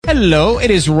Hello, it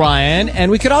is Ryan,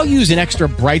 and we could all use an extra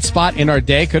bright spot in our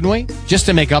day, couldn't we? Just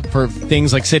to make up for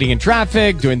things like sitting in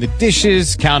traffic, doing the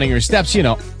dishes, counting your steps, you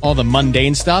know, all the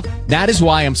mundane stuff. That is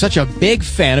why I'm such a big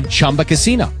fan of Chumba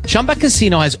Casino. Chumba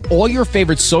Casino has all your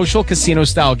favorite social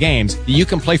casino-style games that you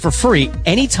can play for free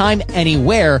anytime,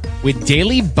 anywhere with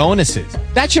daily bonuses.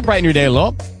 That should brighten your day a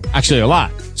little. Actually, a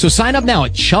lot. So sign up now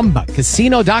at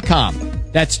ChumbaCasino.com.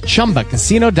 That's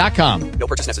ChumbaCasino.com. No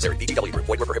purchase necessary. VGW Group.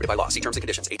 Void where prohibited by law. See terms and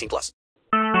conditions. 18+.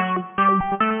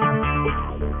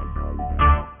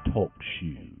 Talk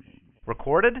shoes.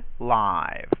 Recorded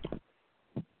live.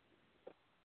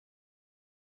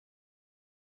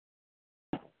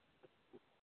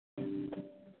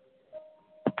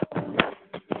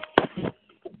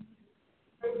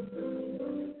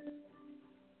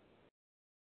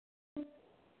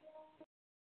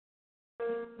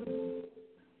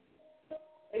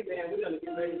 Hey man, we're going to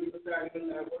get ready to get started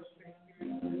with our worship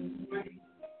experience.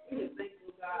 We just thank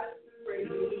you, God. Praise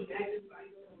you, magnify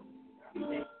you. We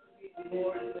thank you for being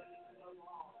Lord and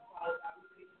Father God.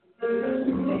 We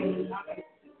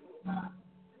thank you for God.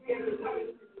 Every time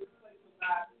we do this place,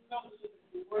 God, fellowship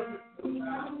and worship,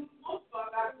 God. Most of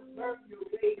all, God, preserve your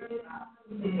ways, God.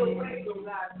 Your ways, oh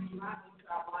God, be mindful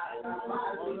of our lives. Our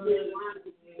lives will be in line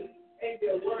with you and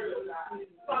your word, oh God.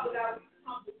 Father God, we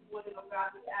come this morning, oh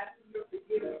God, to ask your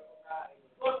forgiveness, oh God.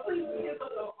 Lord, please forgive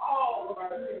us of all of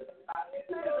our sins, oh God.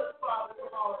 Forgive us, Father, from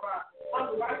all of our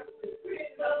unrighteousness.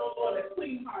 Create us, oh Lord, a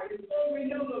clean heart and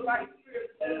renew the right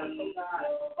spirit in us, oh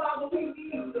God. Father, we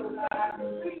need you, oh God.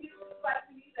 We need you like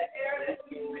we need the air that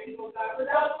we breathe, oh God.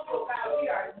 Without you, oh God, we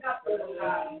are nothing, oh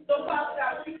God. So, Father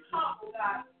God, we come, oh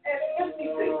God, and empty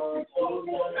things before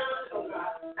God, oh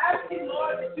God. Asking,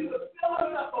 Lord, that you would fill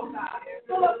us up, oh God.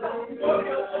 Fill us up with more of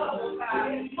your love, oh God.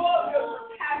 More of your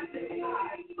compassion, oh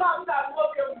God. Father God, more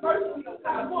of your mercy, oh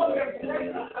God. More of your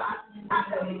grace, oh God. I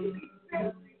that we can be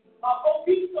spiritually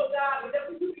obese, oh God, and that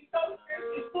we can be so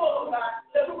spiritually full, oh God,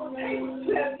 that we will take what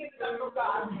you have given us, oh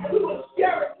God, and we will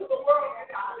share it to the world, oh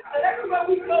God. And everywhere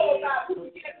we go, oh God, we will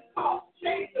begin to talk,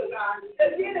 change, oh God.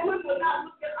 And then we will not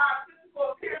look at our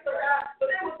physical appearance, oh God, but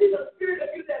they will see the spirit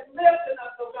of you that lives in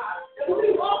us, oh God. And when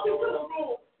we walk into the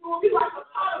room, we will be like a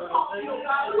pot of coffee, oh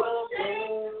God. We will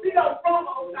change the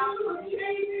aroma, oh God. We will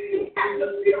change the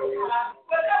atmosphere, oh God.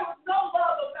 Where there was no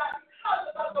love, oh God, because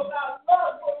of us, oh God,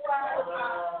 love will rise, oh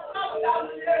God. Father God,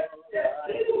 there's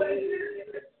anyway,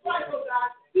 there's strife, oh God.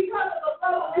 Because of the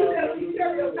love of you that we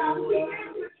carry, oh God, we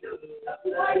enter into a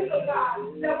place, oh God,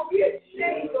 that will be a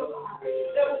change, oh God.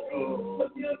 That will be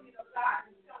communion, oh God,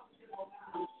 and fellowship, oh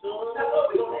God. Now, Lord,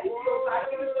 we thank you, oh God,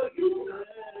 even for you.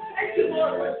 Thank you,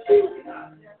 Lord, for choosing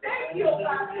us. Thank you, oh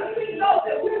God, because we know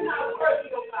that we're not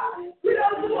worthy, oh God. We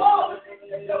don't do all the things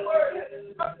that your word has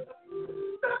instructed us to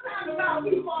do. Sometimes, God,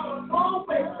 we fall a long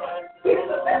way from it. We are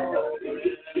the best of you.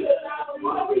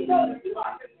 Lord, we know that you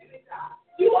are forgiving, God.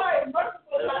 You are a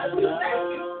merciful God. We thank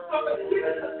you for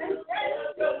forgiving us and granting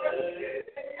us your mercy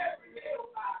every day, oh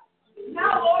God.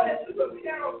 Now, Lord, as we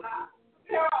prepare, oh God,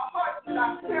 prepare our hearts,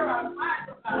 God, prepare our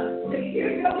minds, oh God, to hear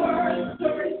your word, to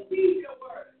receive your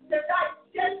word, to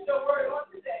digest your word on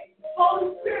today.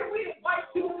 Holy Spirit, we invite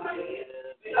you to come in.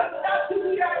 Because without you,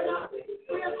 we are nothing.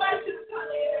 We invite you to come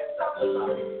in and show us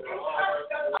up. Encourage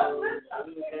us, uplift us,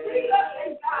 lead us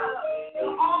and guide us in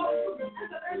all truth. In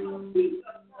the name of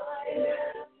Jesus.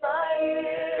 Amen. My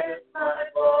ears, my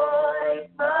voice,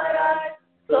 my eyes,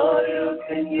 so you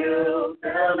can use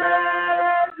them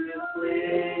as you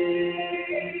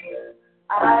please.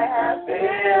 I have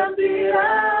emptied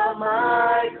out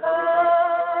my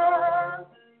cup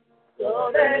so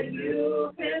that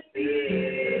you can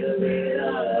fill it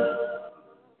up.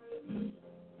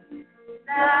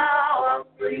 Now I'm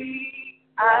free.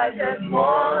 I just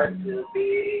want to be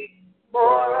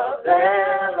more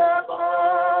available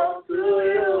to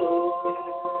you.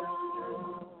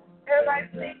 Everybody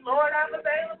sing, Lord, I'm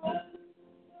available.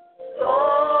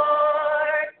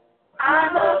 Lord,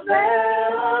 I'm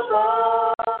available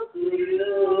to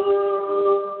you.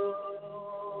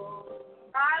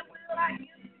 My will I give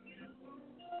to you.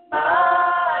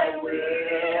 My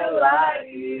will I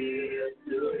give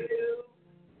to you.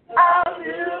 I'll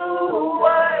do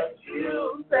what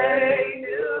you say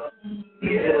to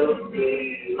you,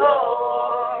 me,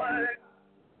 Lord,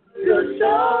 to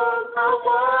show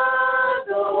someone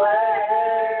the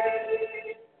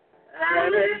way.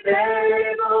 And if there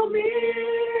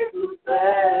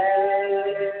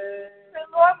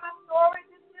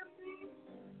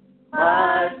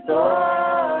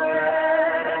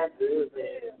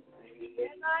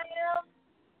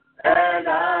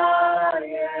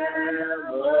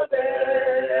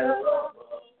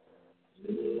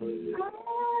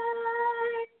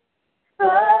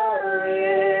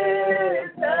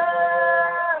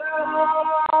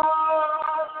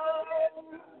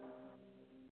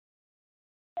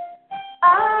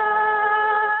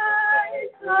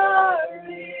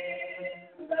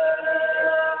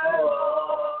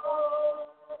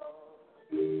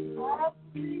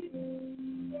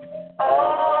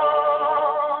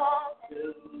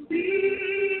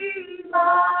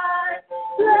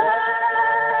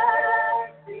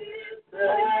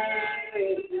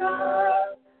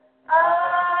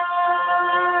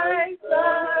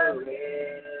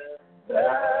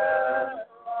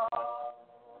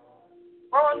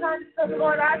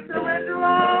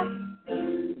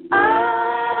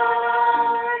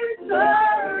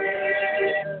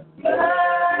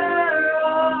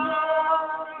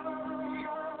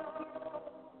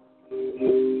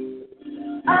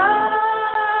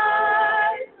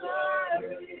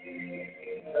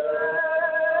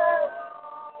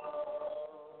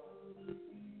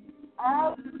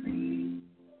all to thee,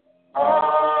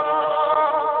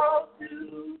 all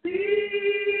to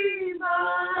thee,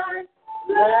 my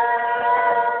blessed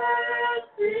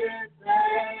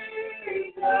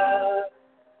Savior,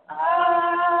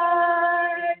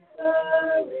 I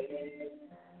surrender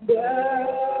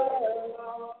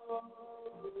all.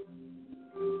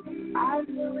 I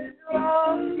surrender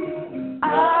all. I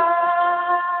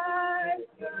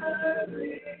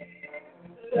surrender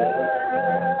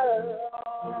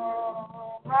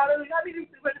all. Hallelujah. I mean, you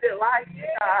surrender their life to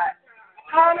God.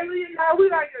 Hallelujah, God. We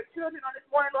are your children on this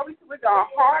morning, Lord. We surrender our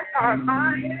hearts, our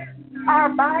minds, our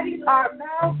bodies, our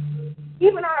mouth,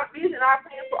 even our vision, our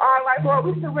plan for our life, Lord.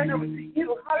 We surrender to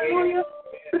you. Hallelujah.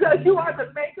 Because you are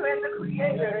the maker and the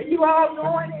creator. You are all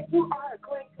knowing and you are a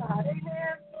great God.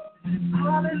 Amen.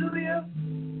 Hallelujah.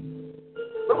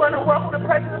 We're going to welcome the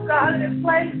presence of God in this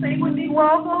place. Sing with me,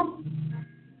 welcome.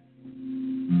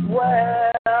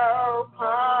 Welcome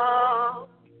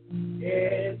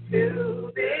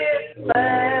into this place.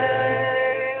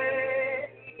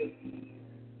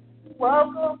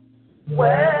 Welcome,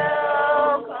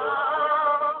 welcome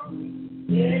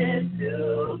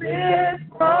into this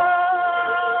broken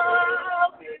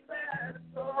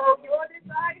vessel.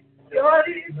 Your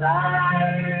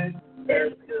desire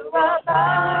is to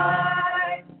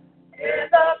abide in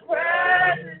the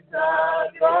presence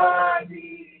of your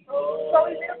people. So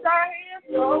we lift our hands.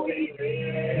 So we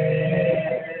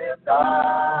lift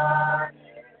our hands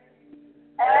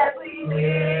as we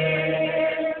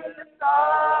lift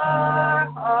our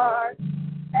hearts,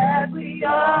 as we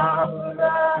offer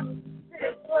up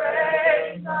this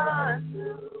praise unto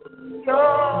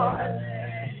your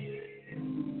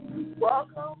name.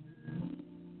 Welcome.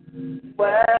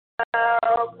 Welcome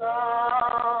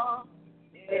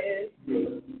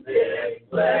into this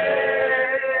place.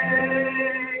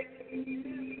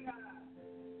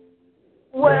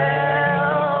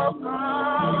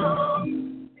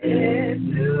 Welcome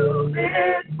into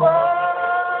this broken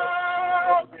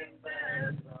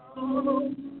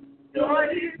vessel. Your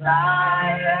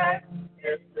desire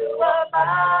is to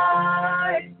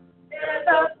abide in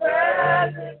the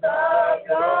presence of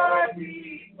your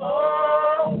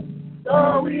people. So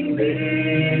we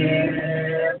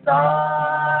lift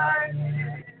our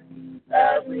hands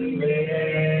as we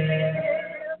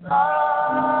lift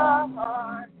our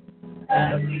hearts,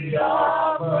 as we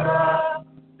offer up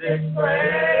this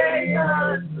praise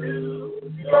unto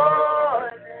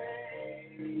your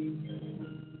name.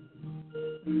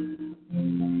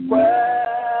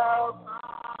 Welcome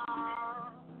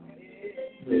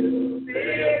into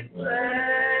this place.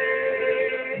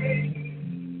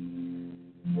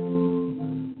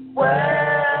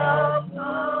 Welcome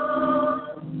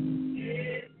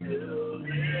into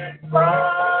this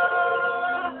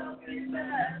broken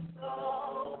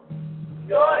vessel.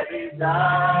 Your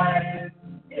desire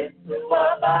is to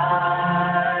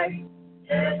abide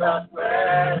in the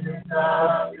presence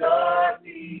of your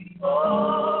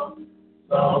people.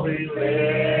 So we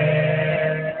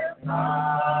lift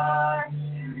our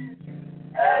hands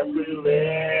as we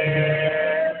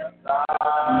lift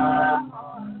our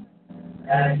hearts,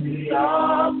 as we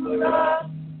offer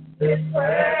up this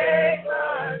praise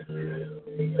unto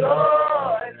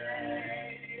your name.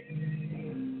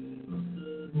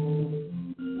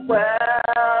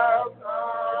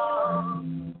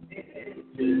 Welcome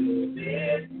into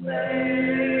this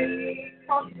place.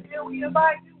 We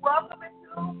invite you, welcome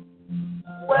into.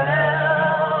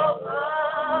 Welcome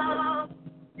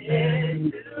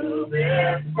into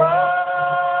this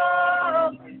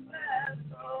broken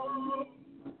vessel.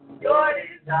 Your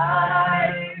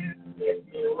desire is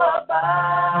to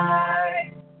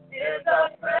abide in the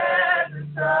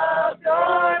presence of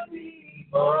your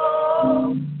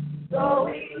people. So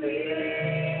we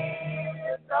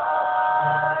lift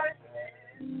our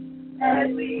hands as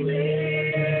we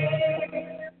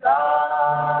lift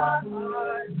our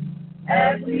hearts,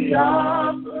 as we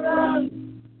offer up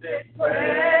this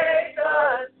praise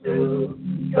unto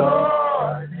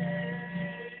your name.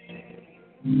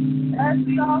 As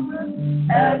we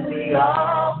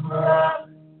offer up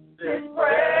this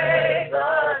praise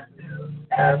unto,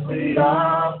 as we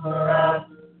offer up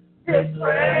this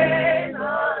praise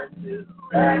unto,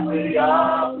 as we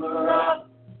offer up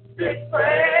this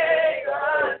praise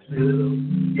unto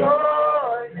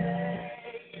your name.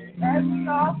 As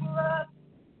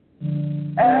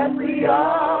we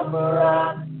offer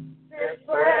up this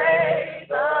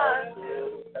praise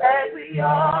unto, as we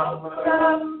offer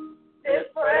up this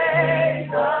praise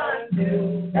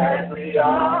unto, as we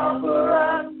offer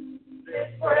up this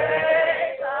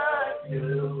praise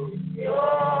unto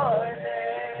your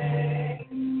name.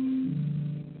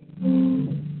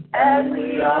 as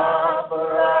we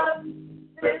offer up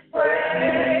this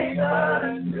praise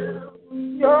unto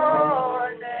your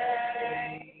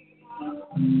name.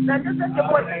 Now just let your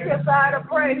voice take your side of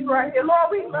praise right here.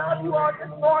 Lord, we love you all this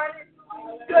morning.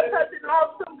 You're such an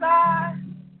awesome God.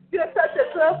 You're such a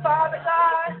good Father,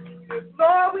 God.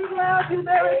 Lord, we love you.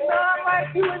 There is none like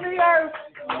you in the earth.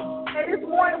 And this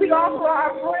morning we offer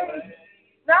our praise.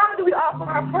 Not only do we offer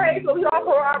our praise, but we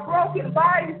offer our broken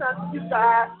bodies unto you,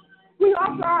 God. We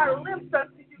offer our limbs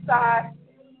unto you, God.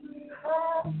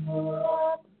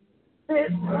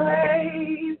 This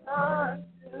praise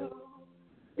unto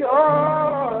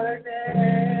your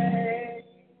name.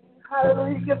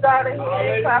 Hallelujah. Give God a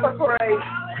hand clap of praise.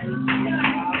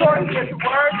 For he is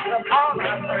worthy of all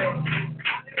our praise.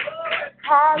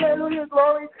 Hallelujah.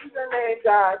 Glory to your name,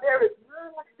 God. There is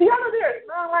none like there is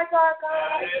none like our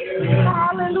God.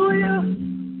 Hallelujah.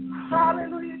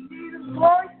 Hallelujah, Jesus.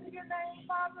 Glory to your name,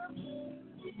 Father.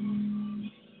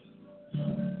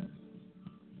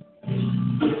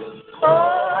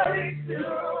 Glory to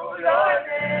your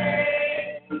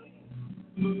name.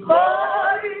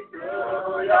 Glory to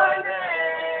your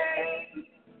name.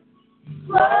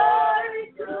 Glory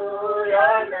to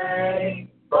your name.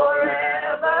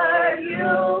 Forever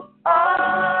you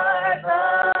are the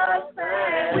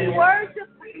same. We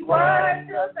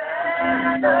worship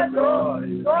and adore.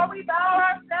 Lord, we bow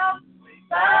ourselves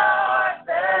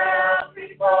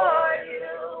before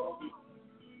you,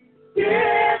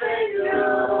 giving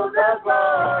you the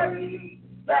glory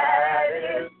that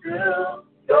is due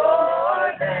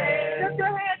your name. Lift your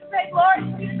hands and say glory to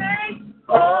your name.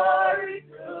 Glory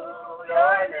to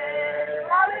your name.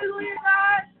 Hallelujah,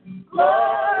 God.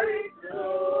 Glory to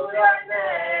your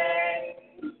name.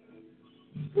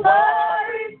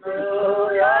 Glory to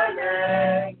your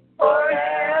name.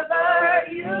 Forever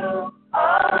you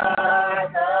are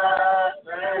the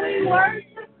same.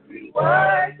 We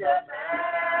worship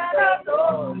and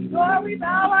adore. Lord, we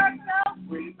bow ourselves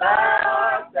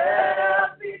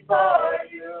before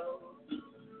you,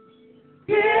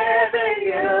 giving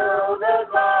you the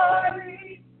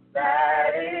glory that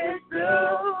is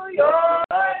due your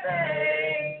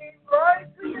name. Glory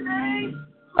to your name.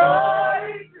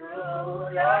 Glory to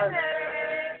your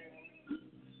name.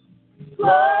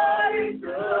 Glory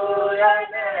to your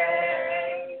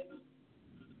name.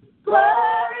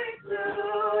 Glory to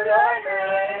your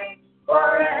name.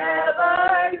 Forever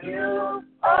you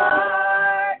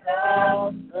are the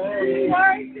same.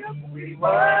 We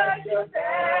worship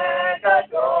and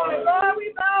adore. Lord, we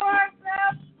bow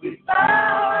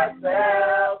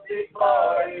ourselves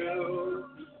before you,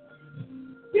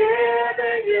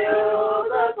 giving you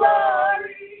the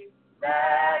glory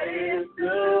that is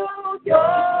due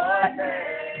your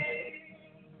name.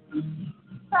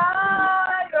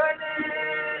 By your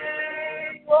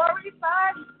name,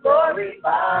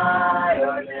 glorify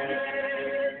your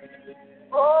name.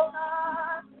 Oh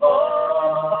God,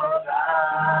 oh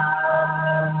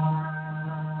God.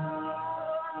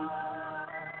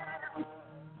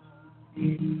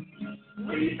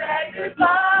 We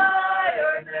magnify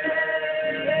your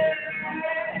name,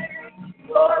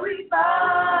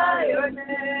 glorify your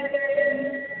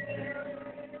name,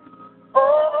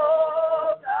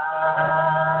 oh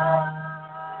God.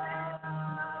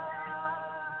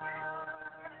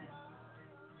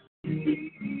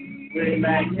 We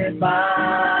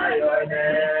magnify your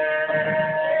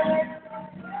name,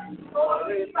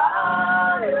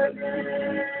 glorify your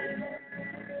name,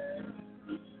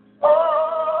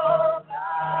 oh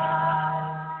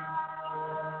God.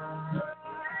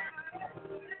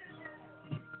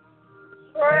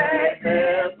 Praise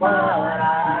is what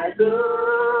I do.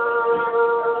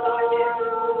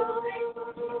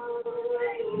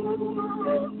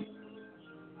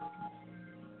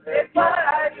 It's what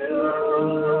I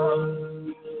do.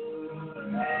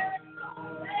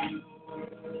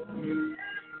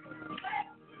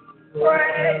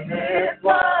 Praise is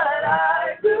what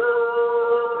I do.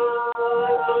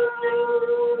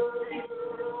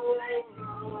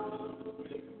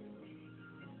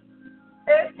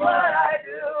 It's what I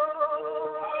do.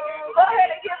 Go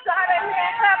ahead and give God a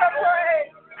hand. Have a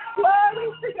praise.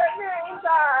 Glory to your name,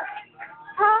 God.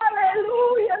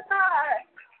 Hallelujah, God.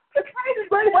 The praise is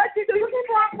really what you do. You keep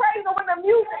on praising when the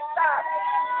music stops.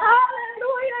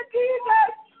 Hallelujah,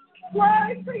 Jesus.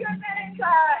 Glory to your name,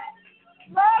 God.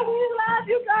 Lord, we love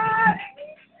you, God.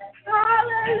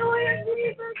 Hallelujah,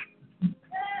 Jesus.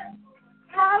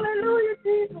 Hallelujah,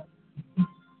 Jesus.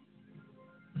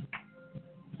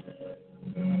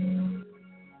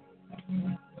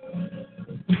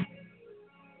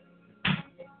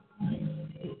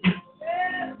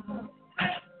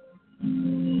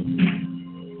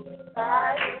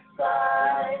 I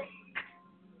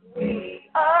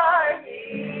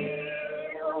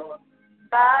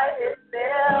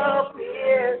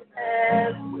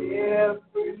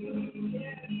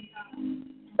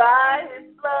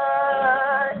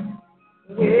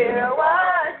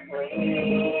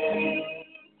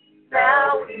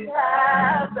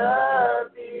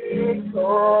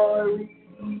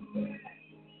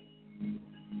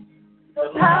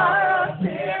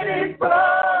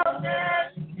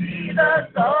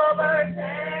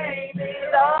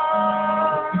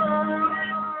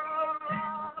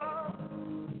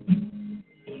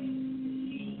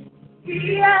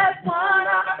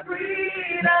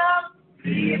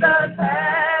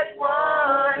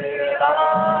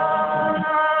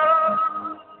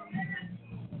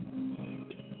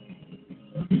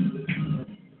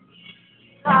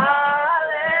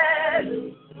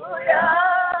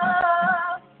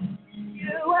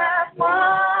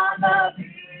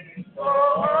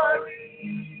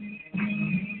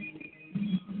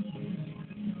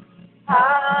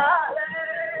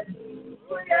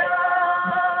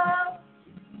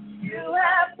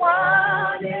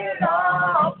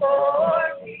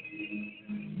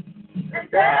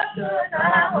death could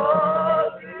not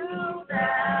hold you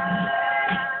down.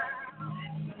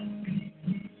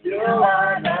 You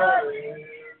are the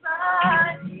reason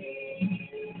I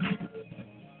need.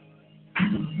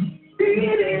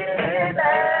 Seated in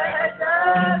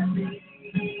majesty.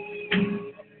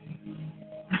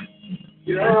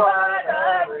 You are the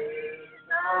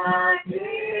reason I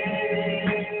need.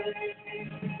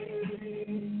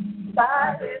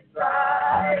 By His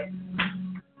stripes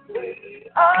we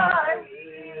are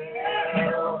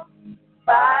healed.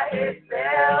 By His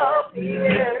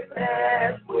self-pierced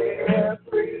hands we're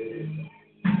free.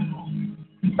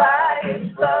 By His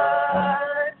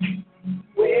blood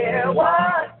we're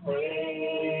washed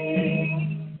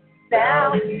clean.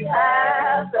 Now we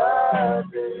have the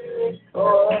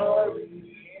victory.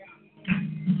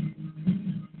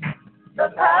 The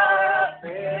power of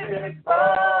sin is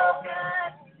broken.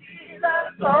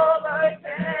 Jesus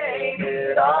overcame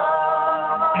it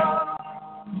all.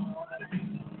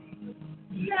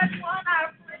 He has won our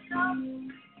freedom.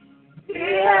 He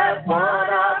has won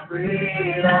our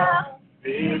freedom.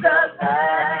 Jesus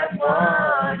has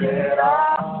won it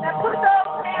all. Let's put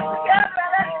those hands together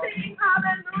and let's sing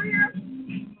hallelujah.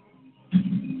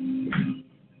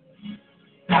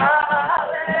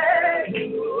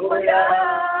 Hallelujah.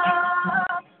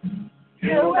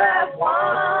 You have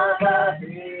won the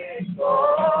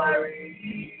victory.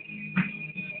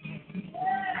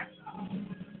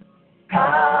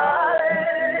 Hallelujah.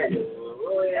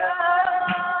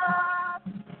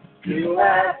 You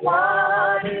have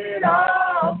won it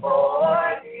all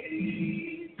for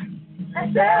me.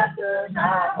 And death could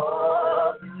not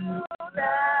hold you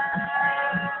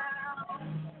down.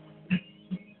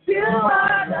 You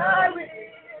are the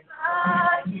reason I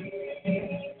need.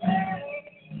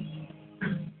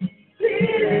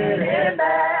 Seated in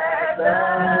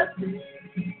majesty.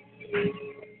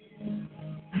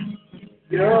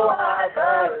 You are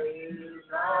the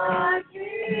reason I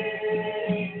need.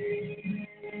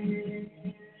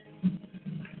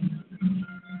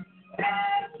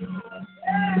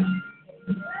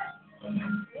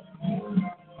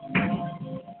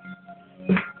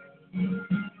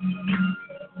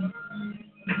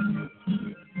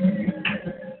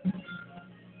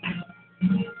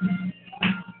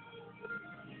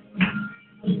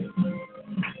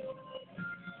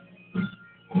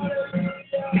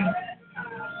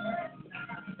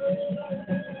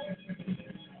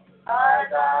 Our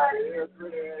God is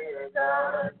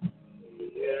risen. He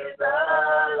is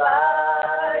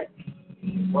alive.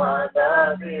 He won the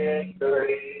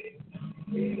victory.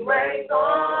 He reigns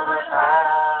on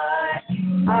high.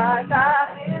 Our God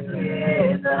is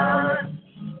risen.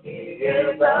 He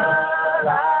is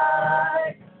alive.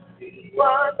 He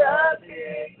won the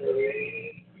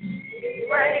victory. He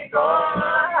reigns on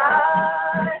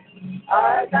high.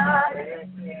 Our God is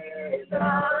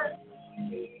risen.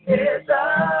 He is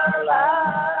alive.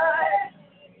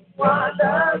 Won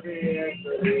the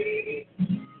victory.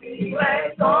 He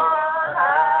reigns on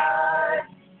high.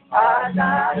 Our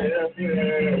God is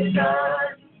risen.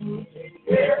 He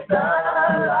is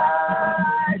alive.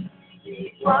 He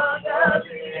won the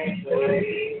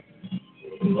victory.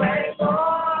 He reigns on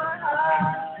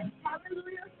high.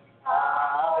 Hallelujah.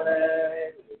 Hallelujah.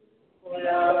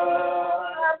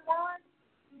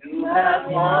 You have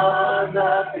won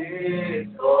the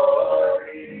victory.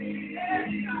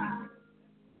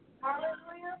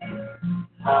 Hallelujah.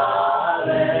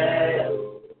 Hallelujah.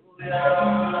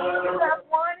 You have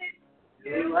won it.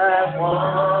 You have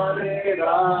won it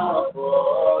all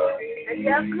for me. And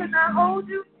death could not hold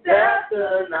you. Death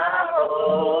could not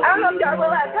hold you. I don't know if y'all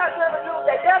realize how to do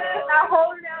that. Death could not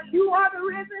hold you down. You are the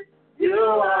risen. You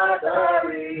are the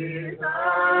reason.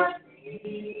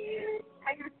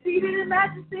 And you're seated in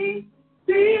majesty.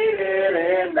 Seated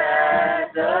in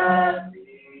majesty.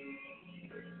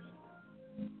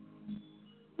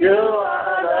 You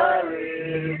are the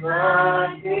reason.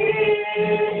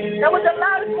 That was the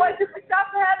loudest voice you could stop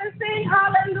and have and sing.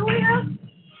 Hallelujah.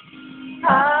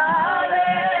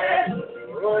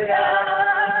 Hallelujah.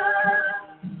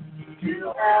 You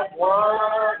have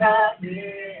won the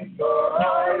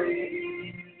victory.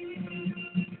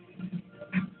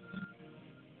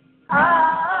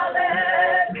 Hallelujah.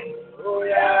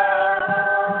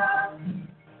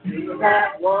 You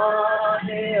have won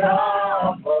it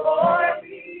all for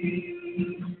me.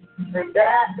 And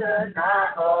that does not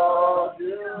hold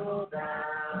you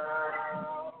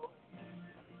down.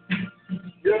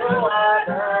 You are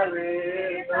the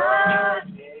reason.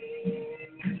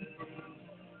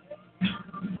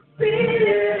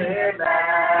 Seated in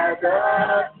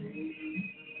majesty.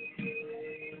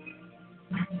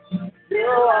 You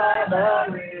are the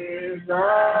reason.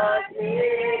 exalt me.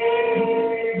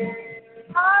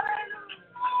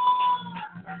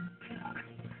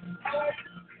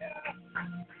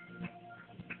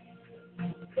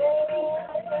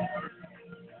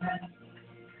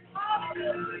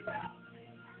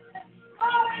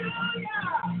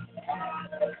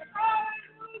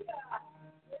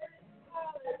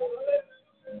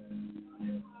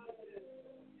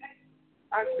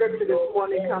 Our scripture this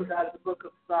morning comes out of the book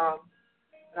of Psalms,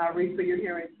 and I'll read for your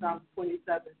hearing Psalm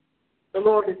 27. The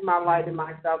Lord is my light and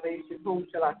my salvation, whom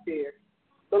shall I fear?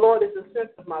 The Lord is the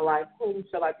strength of my life, whom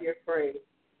shall I be afraid?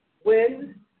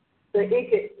 When the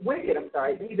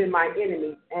wicked, even my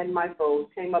enemies and my foes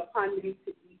came upon me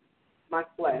to eat my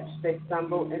flesh, they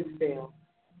stumble and fail.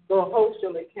 Though a host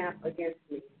shall encamp against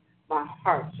me, my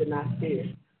heart shall not fear.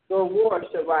 Though war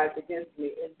shall rise against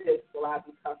me, in this will I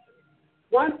be comforted.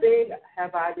 One thing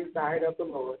have I desired of the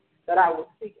Lord, that I will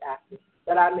seek after,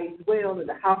 that I may dwell in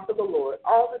the house of the Lord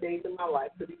all the days of my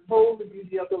life, to behold the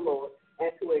beauty of the Lord,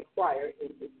 and to inquire in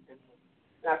his temple.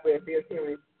 And I pray for your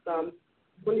hearing Psalm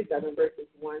 27, verses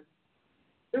 1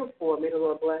 through 4. May the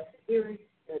Lord bless the hearing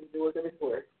and the doers of his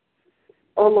word.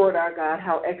 O Lord our God,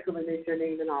 how excellent is your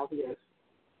name in all the earth.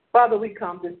 Father, we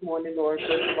come this morning, Lord,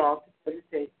 first of all, to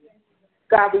thank you.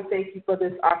 God, we thank you for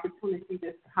this opportunity,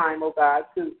 this time, oh God,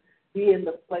 to be in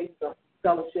the place of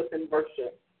fellowship and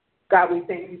worship. God, we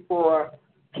thank you for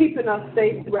keeping us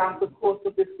safe throughout the course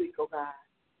of this week, oh God.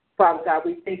 Father God,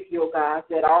 we thank you, oh God,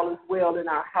 that all is well in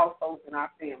our households and our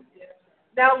families.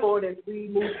 Now, Lord, as we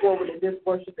move forward in this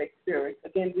worship experience,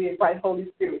 again, we invite Holy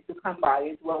Spirit to come by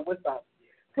and dwell with us,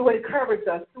 to encourage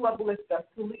us, to uplift us,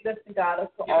 to lead us and guide us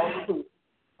to all truth.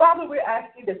 Father, we're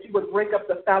asking that you would break up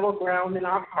the fallow ground in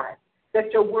our hearts,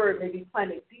 that your word may be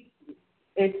planted deeply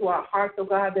into our hearts, oh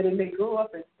God, that it may grow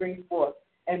up and spring forth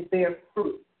and bear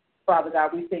fruit. Father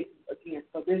God, we thank you again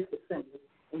for this assembly.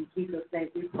 In Jesus' name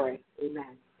we pray.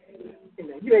 Amen.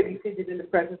 Amen. You may be seated in the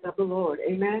presence of the Lord.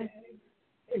 Amen.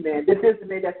 Amen. This is the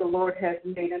day that the Lord has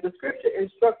made, and the scripture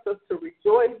instructs us to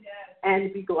rejoice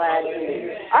and be glad in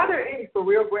it. Are there any for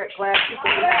real glad people?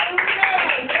 When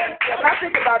I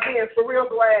think about being for real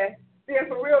glad,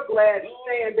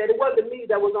 saying that it wasn't me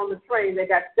that was on the train that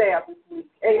got stabbed this week.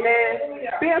 Amen.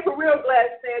 Being for real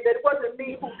glad saying that it wasn't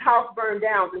me whose house burned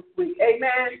down this week.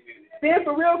 Amen. Being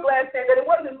for real glad saying that it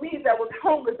wasn't me that was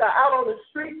homeless or out on the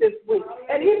street this week.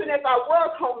 And even if I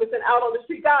was homeless and out on the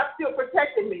street, God still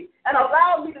protected me and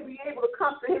allowed me to be able to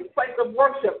come to his place of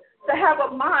worship, to have a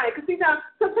mind. Because see, now,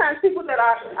 sometimes people that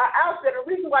are out there, the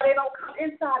reason why they don't come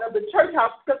inside of the church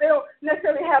house because they don't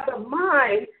necessarily have the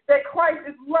mind that Christ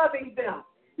is loving them.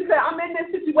 You say, I'm in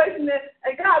this situation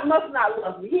and God must not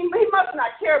love me. He must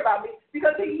not care about me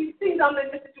because he sees I'm in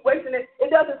this situation and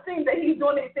it doesn't seem that he's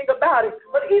doing anything about it.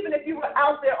 But even if you were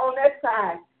out there on that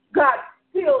side, God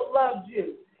still loved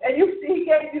you. And he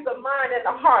gave you the mind and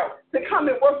the heart to come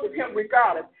and worship him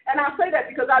regardless. And I say that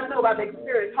because I know I've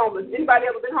experienced homelessness. Anybody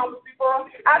ever been homeless before?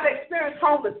 I've experienced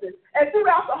homelessness. And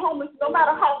throughout the homelessness, no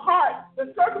matter how hard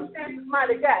the circumstances might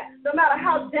have got, no matter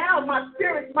how down my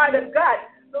spirits might have got,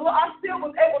 I still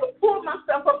was able to pull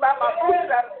myself up by my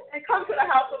bootstraps and come to the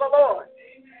house of the Lord.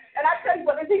 And I tell you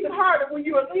what, it's even harder when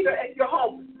you're a leader and you're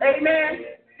homeless.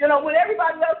 Amen. You know, when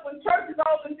everybody else, when church is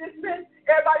all in dismissed,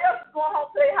 everybody else is going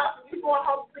home to their house and you're going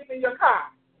home to sleep in your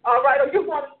car. All right, or you're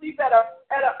going to sleep at a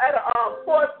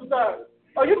forest reserve,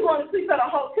 or you're going to sleep at a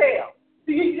hotel.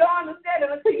 So you don't understand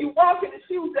it until you walk in the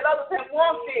shoes that others have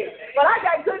walked in. But I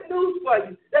got good news for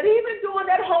you, that even during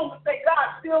that homeless day,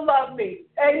 God still loved me.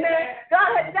 Amen.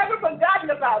 God had never forgotten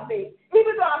about me.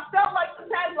 Even though I felt like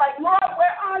sometimes like, Lord,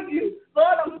 where are you?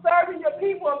 Lord, I'm serving your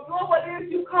people. I'm doing what it is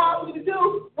you called me to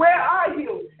do. Where are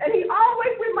you? And he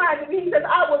always reminded me, he said,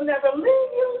 I will never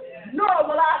leave you, nor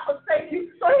will I forsake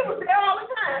you. So he was there all the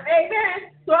time.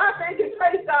 Amen. So I thank and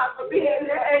praise God for being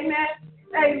there. Amen.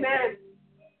 Amen.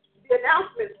 The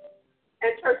announcements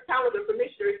and church calendar for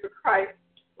Missionaries for Christ.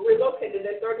 We're located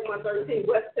at 3113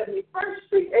 West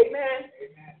 71st Street. Amen.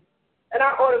 And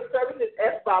our order of service is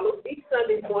as follows. Each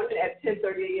Sunday morning at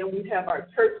 10:30 a.m. we have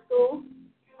our church school.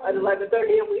 At 11:30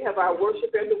 a.m. we have our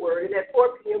worship and the word. And at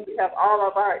 4 p.m. we have all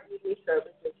of our evening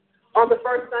services. On the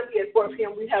first Sunday at 4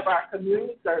 p.m. we have our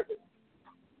communion service.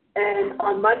 And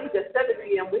on Mondays at 7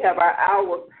 p.m. we have our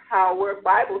hour power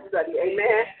Bible study.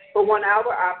 Amen. For 1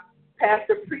 hour, our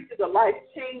pastor preaches a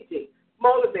life-changing,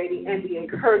 motivating, and the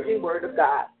encouraging word of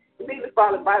God. Immediately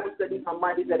following Bible studies on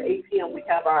Mondays at 8 p.m., we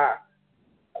have our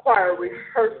choir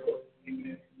rehearsal.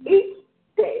 Each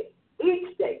day,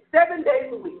 7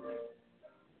 days a week,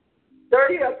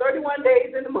 30 or 31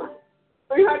 days in a month,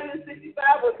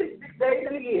 365 or 66 days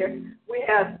in a year, we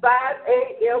have 5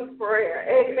 a.m. prayer.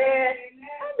 Amen.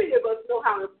 How many of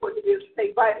how important it is to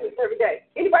take vitamins every day.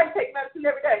 Anybody take medicine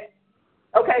every day?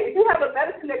 Okay, if you have a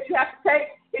medicine that you have to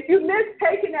take, if you miss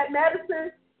taking that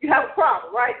medicine, you have a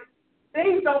problem, right?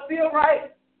 Things don't feel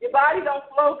right. Your body don't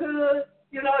flow good.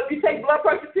 You know, if you take blood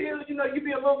pressure pills, you know, you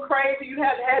be a little crazy. You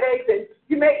have headaches, and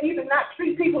you may even not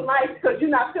treat people nice because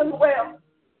you're not feeling well.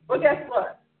 Well, guess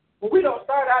what? When we don't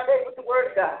start our day with the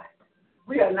Word of God,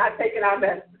 we are not taking our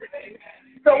medicine.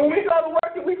 So when we go to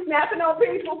work and we snapping on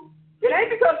people, it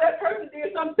ain't because that person did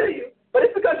something to you, but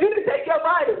it's because you didn't take your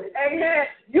vitamins. Amen.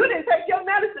 You didn't take your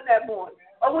medicine that morning.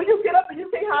 Or when you get up and you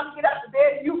can't hardly get out of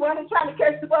bed and you running trying to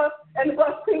catch the bus, and the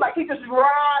bus seems like he just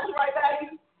rides right by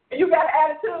you, and you got an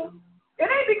attitude. It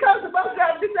ain't because the bus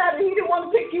driver decided he didn't want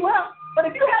to pick you up. But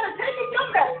if you hadn't taken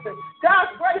your medicine,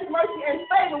 God's grace, mercy, and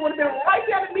favor would have been right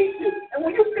there to meet you. And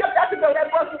when you stepped out the door, that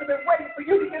bus would have been waiting for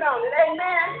you to get on it.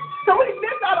 Amen. So we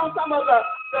miss out on some of the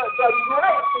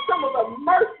grace and some of the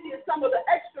mercy and some of the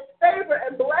extra favor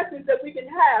and blessings that we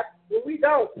can have when we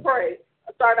don't pray.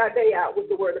 Start our day out with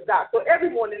the Word of God. So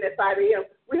every morning at 5 a.m.,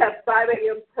 we have 5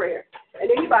 a.m. prayer. And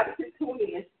anybody can tune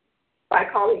in by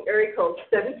calling area code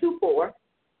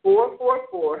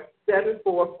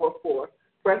 724-444-7444.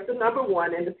 Press the number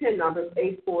 1, and the PIN number is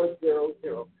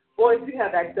 8400. Or if you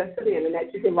have access to the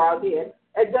Internet, you can log in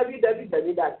at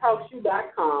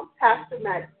www.talkshoe.com, Pastor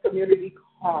Mack's Community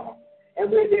Call. And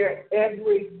we're there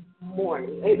every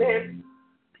morning. Amen?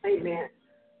 Amen.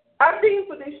 Our theme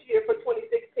for this year, for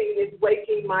 2016, is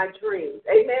Waking My Dreams.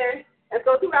 Amen? And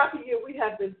so throughout the year, we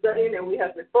have been studying and we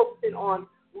have been focusing on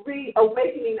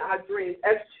reawakening our dreams.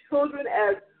 As children,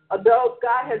 as adults,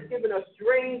 God has given us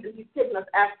dreams and He's given us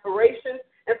aspirations.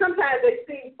 And sometimes they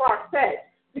seem far-fetched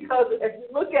because if you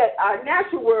look at our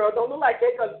natural world, don't look like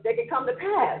they can come to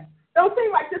pass. Don't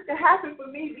seem like this can happen for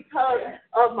me because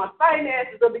of my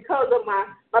finances or because of my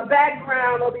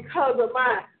background or because of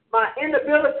my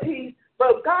inability.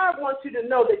 But God wants you to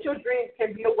know that your dreams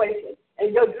can be awakened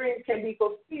and your dreams can be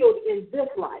fulfilled in this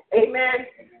life. Amen.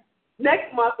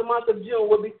 Next month, the month of June,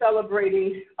 we'll be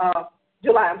celebrating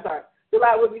July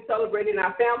will be celebrating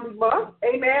our family month.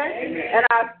 Amen. Amen. And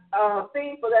our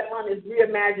theme for that month is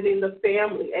reimagining the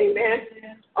family. Amen.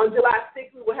 On July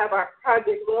 6th, we will have our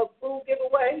Project Love food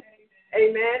giveaway.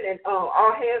 Amen. And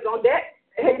all hands on deck.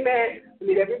 Amen. We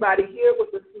need everybody here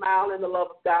with a smile and the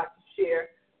love of God to share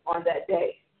on that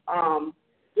day.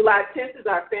 July 10th is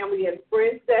our Family and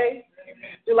Friends Day.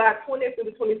 Amen. July 20th through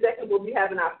the 22nd, we'll be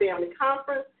having our family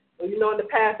conference. So, you know, in the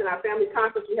past, in our family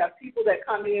conference, we have people that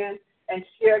come in and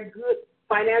share good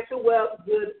financial wealth,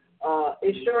 good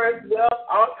insurance wealth,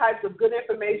 all types of good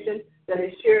information that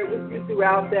is shared with you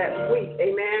throughout that week.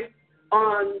 Amen.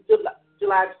 On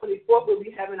July 24th, we'll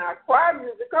be having our choir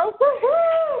musical.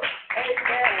 Woo-hoo!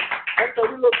 Amen. And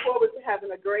so we look forward to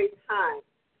having a great time.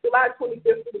 July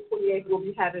 25th to the 28th, we'll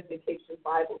be having Vacation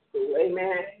Bible School.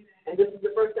 Amen. And this is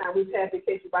the first time we've had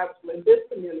Vacation Bible School in this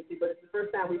community, but it's the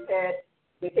first time we've had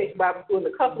Vacation Bible School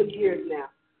in a couple of years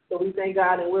now. So we thank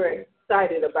God, and we're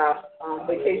excited about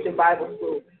Vacation Bible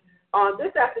School.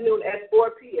 This afternoon at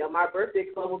 4 p.m., our birthday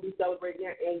club will be celebrating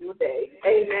their annual day.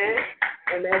 Amen.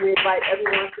 And then we invite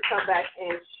everyone to come back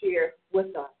and share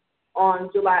with us.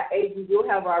 On July 8th, we will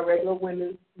have our regular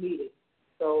women's meeting.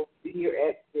 So be here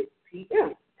at 6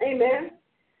 p.m. Amen.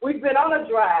 We've been on a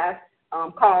drive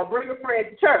called Bring a Friend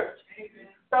to Church. Amen.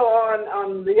 So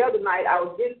on the other night, I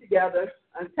was getting together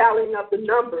and tallying up the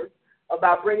numbers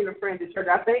about bringing a friend to church.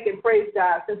 I thank and praise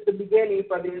God since the beginning,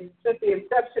 since the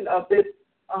inception of this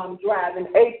drive in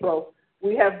April,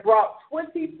 we have brought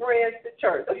 20 friends to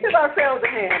church. Let's give ourselves a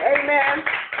hand. Amen.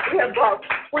 We have brought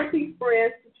 20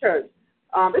 friends to church.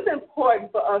 It's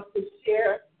important for us to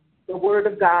share the Word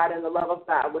of God and the love of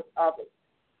God with others.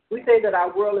 We say that our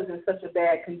world is in such a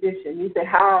bad condition. You say,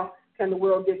 how can the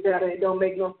world get better? It don't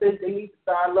make no sense. They need to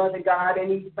start loving God. They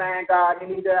need to find God. They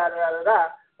need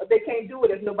da-da-da-da-da. But they can't do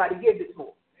it if nobody gives it to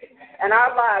them. And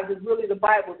our lives is really the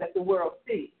Bible that the world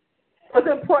sees. So it's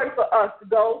important for us to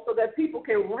go so that people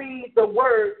can read the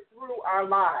Word through our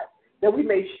lives, that we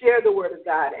may share the Word of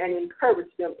God and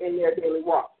encourage them in their daily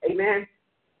walk. Amen?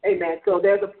 Amen. So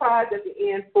there's a prize at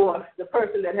the end for the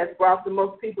person that has brought the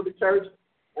most people to church,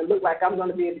 and look like I'm going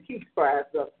to be able to keep the prize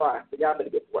thus far. So y'all better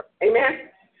get to work. Amen?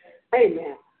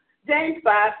 Amen. James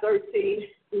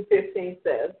 5:13-15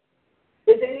 says,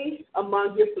 is any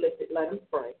among you afflicted, let him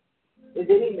pray. Is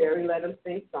any merry, let him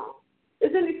sing songs.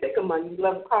 Is any sick among you,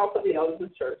 let him call for the elders of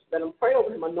the church. Let him pray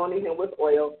over him, anointing him with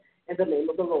oil in the name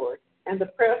of the Lord. And the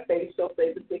prayer of faith shall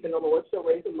save the sick, and the Lord shall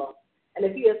raise him up. And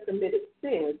if he has committed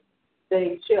sins,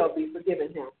 they shall be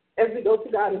forgiven him. As we go to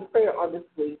God in prayer on this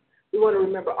week, we want to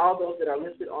remember all those that are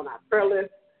listed on our prayer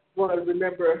list. We want to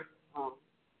remember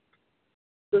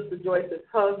Sister Joyce's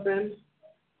husband,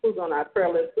 who's on our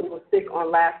prayer list, who was sick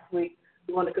on last week.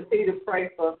 We want to continue to pray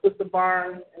for Sister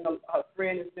Barnes, and her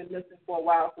friend has been missing for a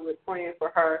while, so we're praying for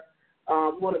her.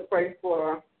 We want to pray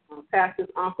for Pastor's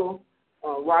uncle,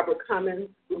 Robert Cummins.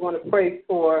 We want to pray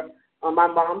for my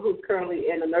mom, who's currently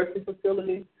in a nursing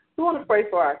facility. We want to pray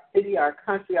for our city, our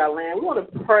country, our land. We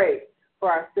want to pray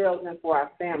for ourselves and for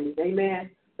our families. Amen.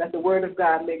 That the word of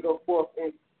God may go forth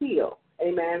and heal.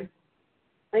 Amen.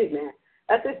 Amen.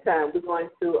 At this time, we're going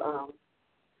to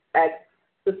ask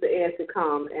Sister Ann to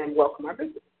come and welcome our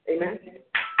visitors. Amen.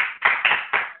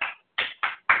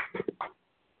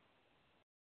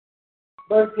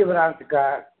 Let's give it out to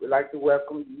God. We'd like to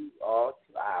welcome you all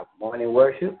to our morning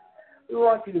worship. We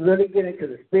want you to really get into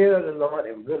the Spirit of the Lord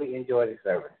and really enjoy the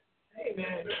service.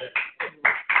 Amen.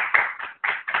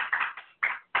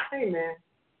 Amen.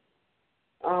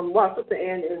 While Sister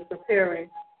Ann is preparing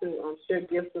to share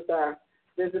gifts with our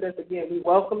visitors, again, we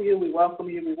welcome you, we welcome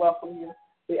you, we welcome you.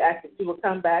 We ask that you will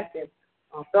come back and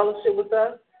fellowship with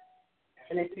us.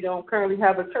 And if you don't currently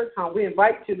have a church home, we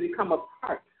invite you to become a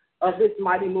part of this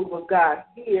mighty move of God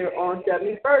here on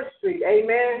 71st Street.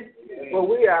 Amen. Where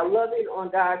we are loving on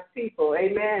God's people.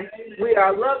 Amen. We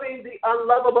are loving the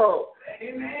unlovable,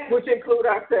 which include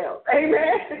ourselves.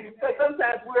 Amen. Because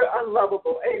sometimes we're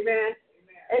unlovable. Amen.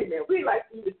 Amen. We'd like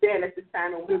you to stand at this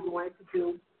time, and we're going to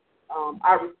do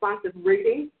our responsive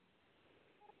reading.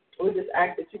 We just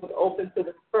ask that you would open to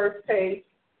the first page,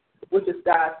 which is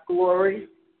God's glory,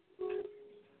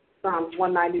 Psalms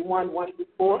 191, 1 through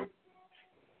 4.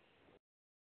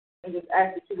 And just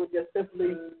ask that you would just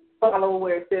simply follow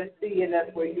where it says see, and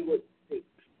that's where you would see.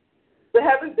 The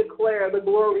heavens declare the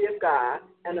glory of God,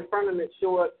 and the firmament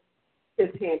showeth his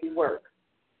handiwork.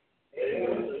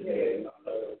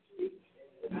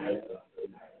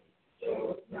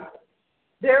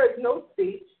 There is no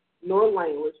speech nor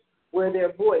language where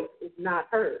their voice is not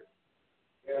heard.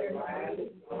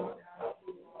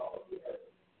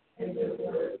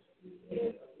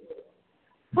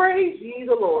 Praise ye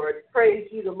the Lord, praise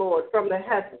ye the Lord from the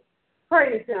heavens,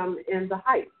 praise him in the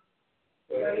heights.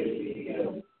 Praise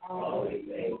him, all his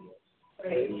angels,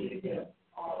 praise him,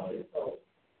 all his hosts.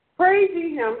 Praise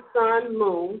ye him, sun and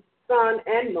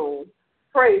moon,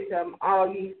 praise him, all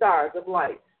ye stars of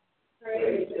light.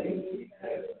 Praise him,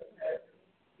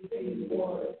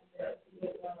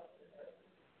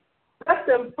 let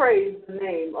them praise the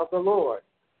name of the Lord,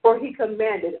 for he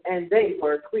commanded and they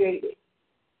were created.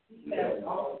 He has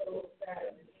also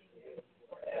established him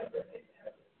forever and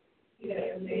ever. He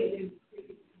has made him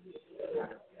free.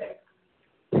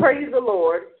 Praise the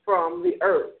Lord from the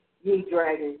earth, ye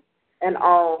dragons, and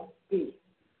all beasts,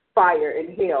 fire and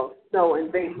hail, snow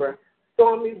and vapor,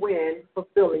 stormy wind,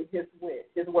 fulfilling his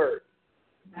word.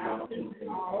 Mountains and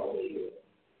all hills,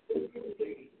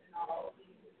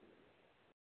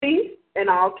 beasts and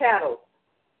all cattle,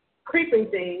 creeping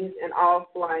things and all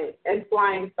flying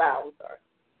fowls are.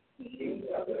 Eating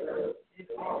of the earth and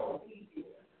all people,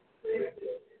 and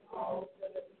all of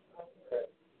the earth,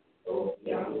 both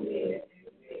young men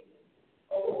and maidens,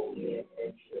 old men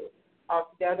and children.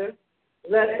 Altogether,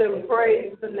 let them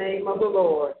praise the name of the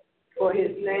Lord, for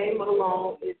his name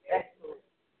alone is excellent.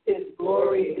 His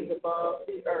glory is above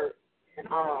the earth and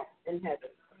all in heaven.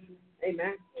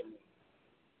 Amen.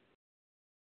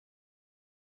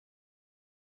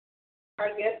 Our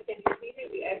guests can be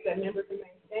seated. We ask that members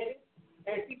remain standing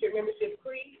and repeat your membership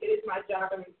creed. It is my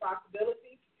job and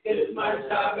responsibility. It is my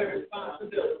job and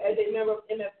responsibility as a member of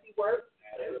MFC Work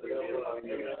to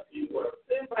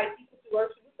invite people to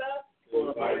worship with us.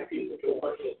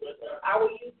 I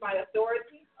will use my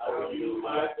authority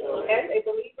as a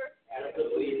believer and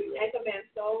command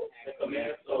souls to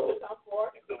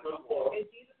come forth. In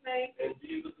Jesus' name.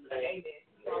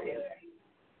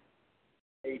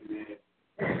 Amen.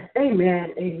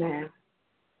 Amen. Amen.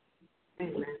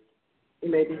 Amen. You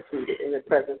may be seated in the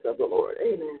presence of the Lord.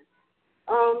 Amen.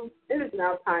 It is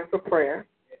now time for prayer.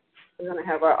 We're going to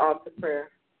have our altar prayer.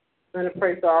 We're going to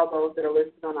pray for all those that are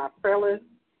listed on our prayer list.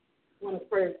 We want to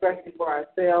pray especially for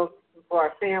ourselves and for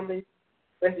our families.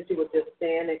 Especially if you would just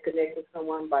stand and connect with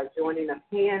someone by joining a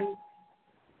hand.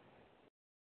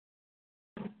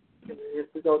 And as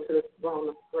we go to the throne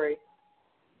of grace.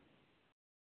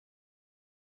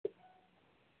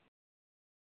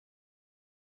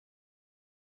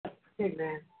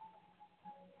 Amen.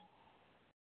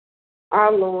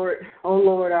 Our Lord, O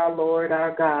Lord,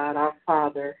 our God, our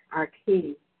Father, our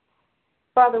King.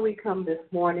 Father, we come this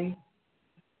morning.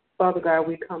 Father God,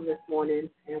 we come this morning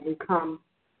and we come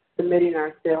submitting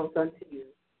ourselves unto you.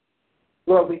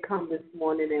 Lord, we come this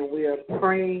morning and we are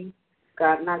praying,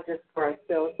 God, not just for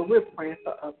ourselves, but we're praying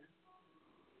for others.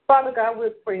 Father God,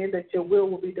 we're praying that your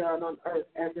will be done on earth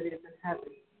as it is in heaven.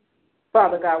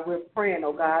 Father God, we're praying,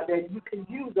 oh God, that you can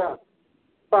use us,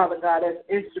 Father God, as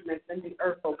instruments in the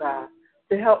earth, oh God,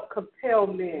 to help compel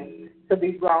men to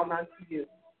be drawn unto you.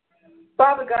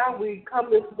 Father God, we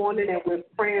come this morning and we're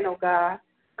praying, oh God,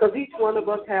 because each one of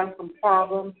us has some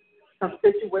problems, some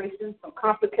situations, some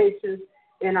complications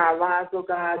in our lives, oh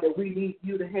God, that we need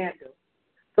you to handle.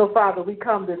 So, Father, we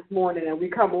come this morning and we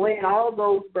come laying all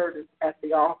those burdens at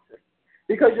the altar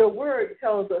because your word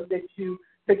tells us that you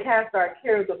to cast our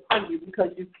cares upon you because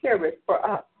you care it for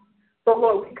us. So,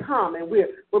 Lord, we come and we're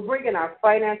bringing our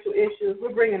financial issues,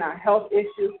 we're bringing our health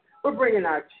issues, we're bringing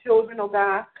our children, oh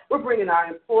God, we're bringing our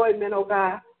employment, oh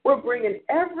God, we're bringing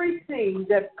everything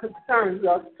that concerns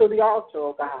us to the altar,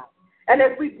 oh God. And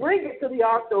as we bring it to the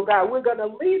altar, oh God, we're going to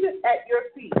leave it at your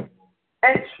feet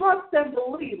and trust and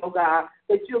believe, oh God,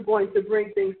 that you're going to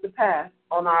bring things to pass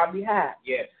on our behalf.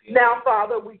 Yes. Now,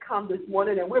 Father, we come this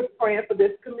morning and we're praying for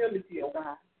this community, oh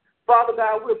God. Father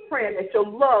God, we're praying that your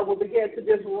love will begin to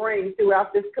just reign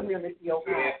throughout this community, oh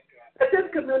God. Yes. That this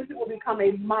community will become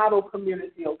a model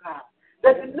community, oh God.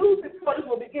 That the news reporters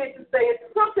will begin to say it's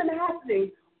something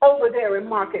happening over there in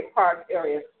Market Park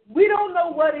area. We don't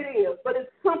know what it is, but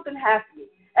it's something happening.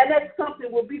 And that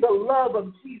something will be the love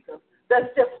of Jesus that's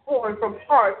just flowing from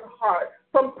heart to heart,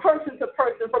 from person to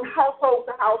person, from household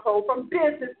to household, from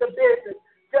business to business.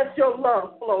 Just your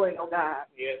love flowing, oh God.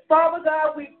 Yes. Father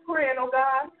God, we praying, oh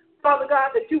God, Father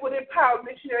God, that you would empower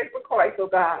missionaries for Christ, oh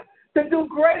God, to do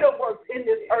greater works in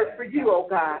this earth for you, oh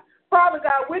God. Father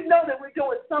God, we know that we're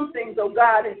doing some things, oh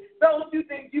God, and those few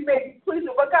things you may be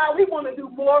pleasing, but God, we want to do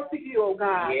more for you, oh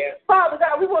God. Yes. Father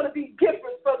God, we want to be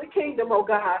givers for the kingdom, oh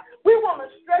God. We want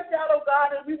to stretch out, oh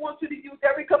God, and we want you to use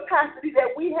every capacity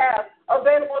that we have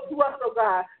available to us, oh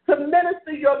God, to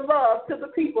minister your love to the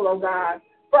people, oh God.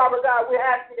 Father God, we're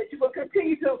asking that you will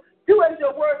continue to do as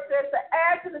your word says, to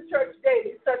add to the church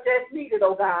daily, such as needed,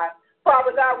 oh God.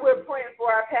 Father God, we're praying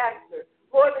for our pastor.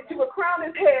 Lord, that you will crown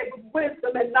his head with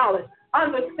wisdom and knowledge,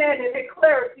 understanding and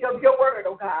clarity of your word,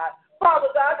 oh God.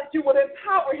 Father God, that you would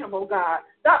empower him, oh God,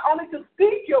 not only to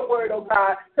speak your word, oh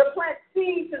God, to plant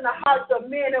seeds in the hearts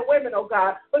of men and women, oh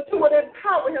God, but you would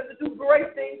empower him to do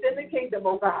great things in the kingdom,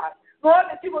 oh God. Lord,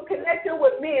 that you will connect him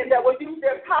with men that will use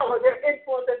their power, their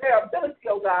influence, and their ability,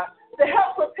 oh God, to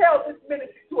help propel this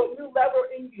ministry to a new level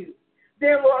in you.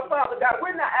 Dear Lord, Father God,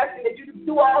 we're not asking that you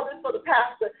do all this for the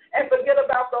pastor and forget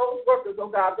about those workers,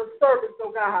 oh God, the servants, oh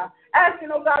God.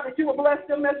 Asking, oh God, that you will bless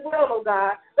them as well, oh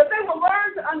God, that they will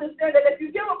learn to understand that if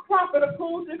you give a prophet a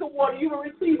cool drink of water, you will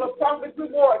receive a prophet's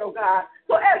reward, oh God.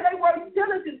 So as they work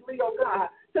diligently, oh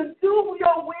God, to do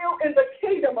your will in the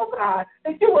kingdom, oh God,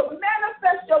 that you will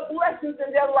manifest your blessings in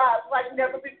their lives like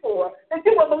never before, that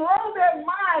you will blow their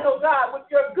mind, oh God, with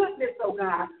your goodness, oh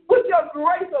God, with your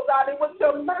grace, oh God, and with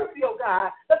your mercy, oh God,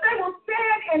 that they will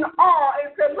stand in awe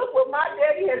and say, look what my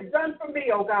daddy has done for me,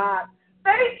 oh God.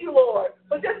 Thank you, Lord,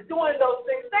 for just doing those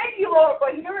things. Thank you, Lord,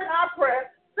 for hearing our prayer.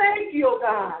 Thank you, oh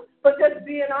God, for just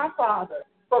being our Father,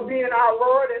 for being our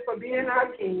Lord, and for being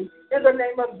our King. In the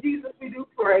name of Jesus, we do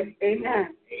pray.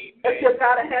 Amen. Let's give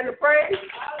God a hand of praise.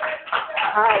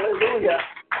 Hallelujah.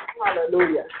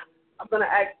 Hallelujah. I'm going to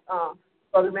ask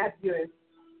Brother Matthew and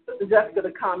Sister Jessica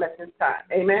to come at this time.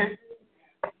 Amen.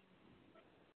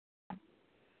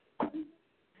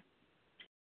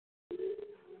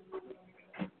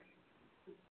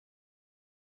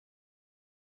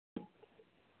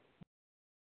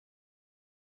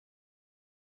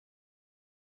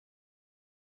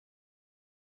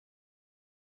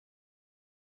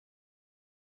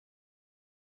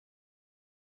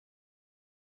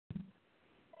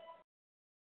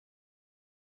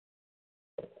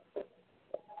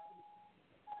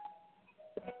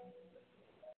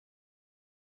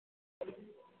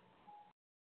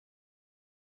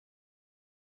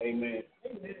 Amen.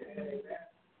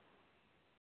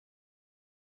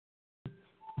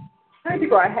 How many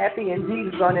people are happy in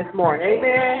Jesus on this morning?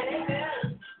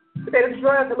 Amen. Today the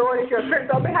joy of the Lord is your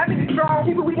strength. So how many strong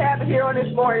people we have here on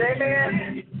this morning?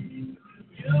 Amen.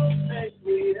 You make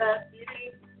me happy.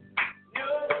 You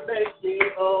make me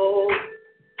whole.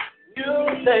 You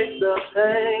take the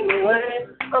pain away.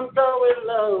 I'm so in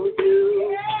love with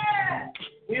you.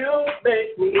 You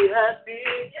make me happy.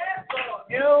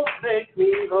 You make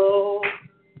me whole.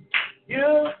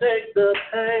 You take the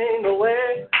pain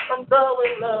away. I'm so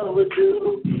in love with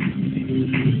you.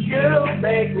 You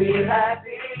make me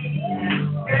happy.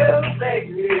 You make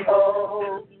me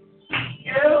whole.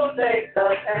 You take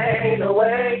the pain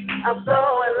away. I'm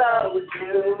so in love with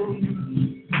you.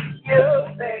 You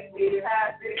make me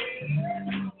happy.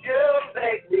 You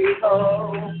make me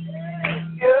whole.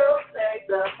 You take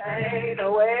the pain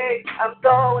I'm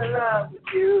so in love with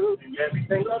you.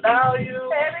 Everything about you is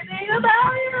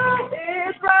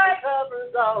right.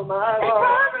 Covers all my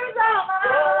wrongs.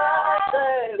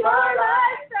 Your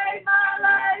life saved my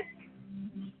life.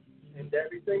 And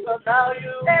everything about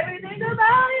you is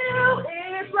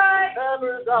right.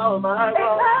 Covers all my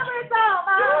wrongs.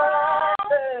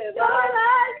 Your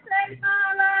life saved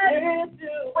my life.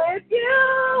 With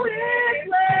you is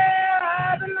where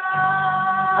I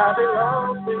belong. I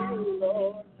belong to you,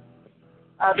 Lord.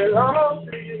 I belong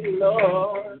to you,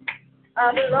 Lord.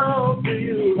 I belong to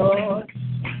you, Lord.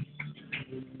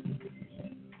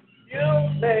 You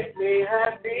make me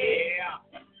happy.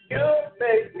 You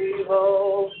make me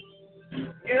whole.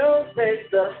 You take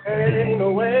the pain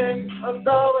away. I'm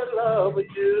so in love with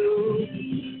you.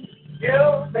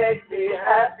 You make me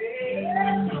happy.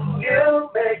 You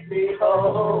make me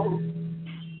whole.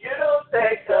 You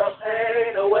take the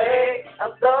pain away.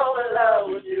 I'm so in love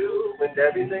with you. And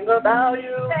everything about you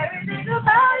is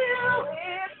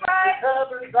right.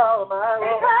 Covers all my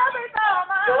wrongs.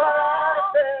 Your life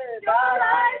saved my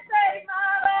life.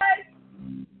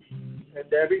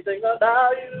 And everything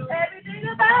about you is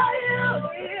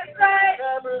right.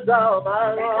 Covers all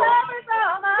my wrongs.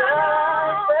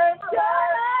 Your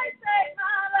life saved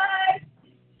my life.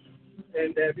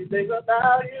 And everything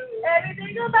about you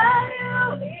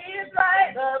is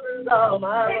right. Covers all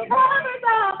my wrongs.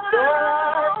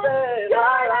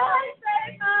 Your life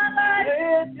saved my life.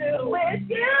 With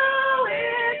you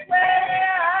is where I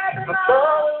belong. I'm so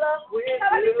in love with you.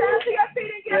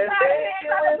 And thank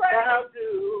you without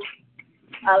you.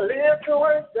 I live to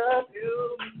worship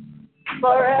you.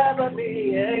 Forever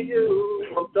me and you.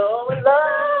 I'm so in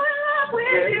love with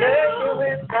you. And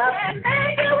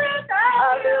thank you without you. I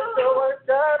live to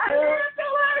worship you.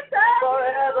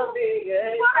 Forever me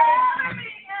and you.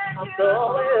 I'm so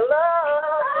in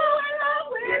love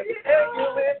with you. And thank you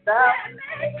without you.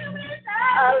 I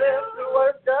live to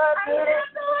worship you.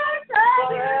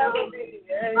 Forever me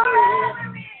and you.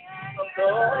 I'm so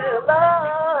in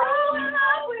love.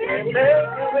 And make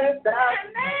you without.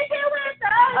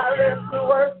 I live to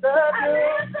worship you.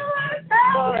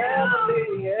 Forever me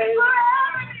and you.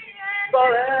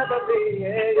 Forever me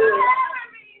and you.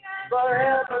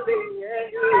 Forever me and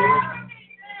you.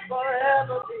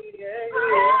 Forever me and you.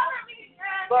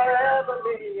 Forever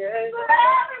me and you.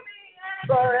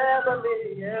 Forever me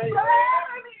and you.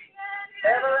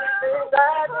 Everything I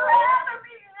do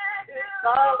is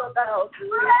all about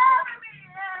you.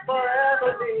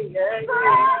 Forever me and you.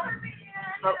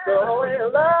 I'm so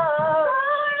in love.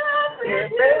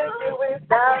 And make you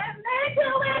without.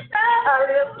 I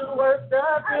live to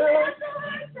worship you.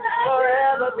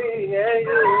 Forever me and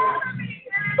you.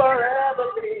 Forever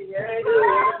me and you.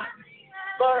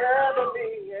 Forever me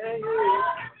and you.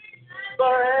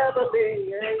 Forever me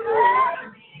and you.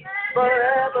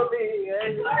 Forever me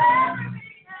and you.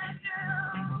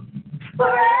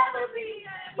 Forever me.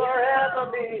 Forever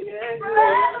me and you.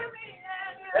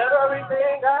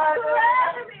 Everything I do,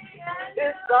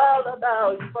 it's all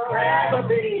about you. Forever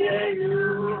me and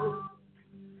you.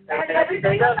 And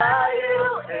everything about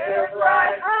you is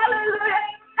right. Hallelujah.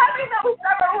 How do you know we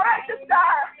serve a righteous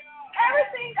God?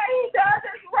 Everything that he does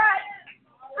is right.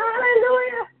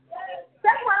 Hallelujah.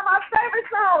 That's one of my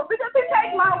favorite songs because he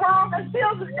takes my wrongs and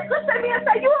still looks at me and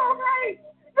say, you okay?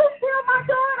 You still my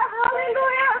daughter.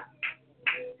 Hallelujah.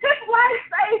 His life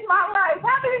saved my life.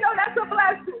 How do you know that's a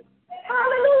blessing?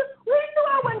 Hallelujah. We knew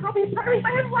I wasn't going to be perfect,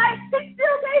 but his life, he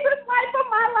still gave his life for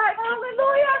my life.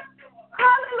 Hallelujah.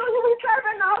 Hallelujah. We serve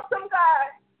an awesome God.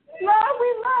 Lord, we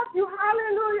love you.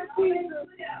 Hallelujah,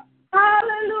 Jesus.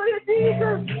 Hallelujah,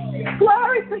 Jesus.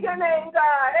 Glory to your name,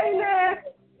 God. Amen.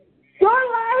 Your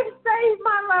life saved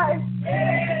my life.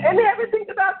 And everything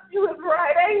about you is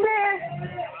right. Amen.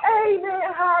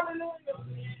 Amen. Hallelujah.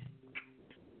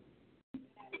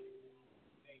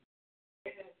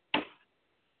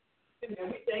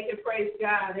 Amen. We thank and praise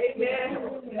God. Amen.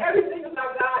 Everything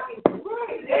about God is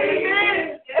right.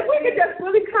 Amen. If we could just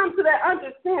really come to that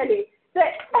understanding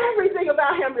that everything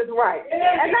about him is right.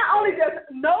 And not only just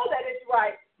know that it's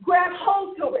right, grab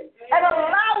hold to it and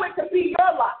allow it to be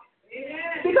your life.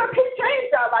 Because he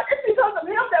changed our life. It's because of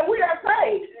him that we are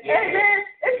saved. Amen.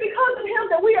 It's because of him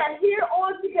that we are here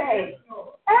on today.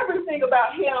 Everything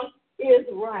about him is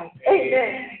right.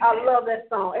 Amen. I love that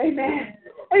song. Amen.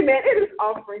 Amen. It is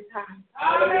offering time.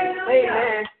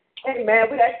 Amen. Amen.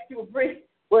 We ask you to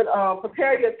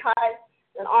prepare your tithe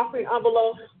and offering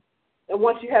envelopes. And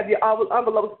once you have your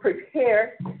envelopes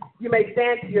prepared, you may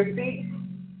stand to your feet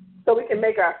so we can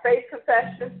make our faith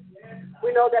confession.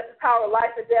 We know that the power of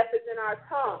life and death is in our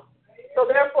tongue. So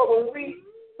therefore, when we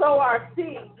sow our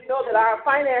seed, we know that our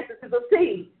finances is a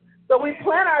seed. So we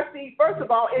plant our seed, first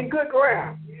of all, in good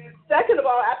ground. Second of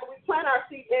all, after we plant our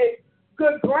seed in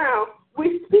good ground,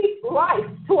 we speak life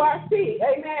to our seed.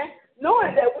 Amen.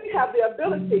 Knowing that we have the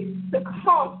ability to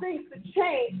cause things to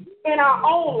change in our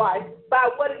own life by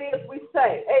what it is we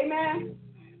say. Amen.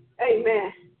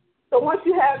 Amen. So once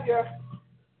you have your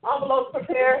envelopes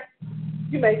prepared,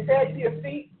 you may stand to your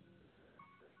feet,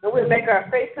 and we'll make our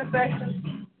faith confession.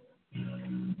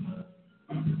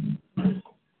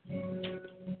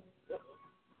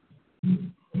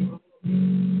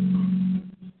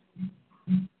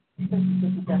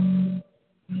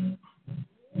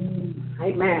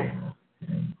 Amen.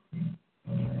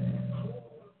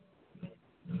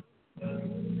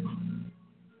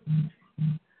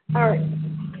 All right.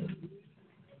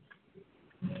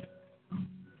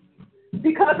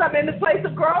 Because I'm in the place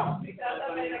of growth,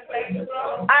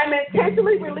 I'm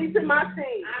intentionally releasing my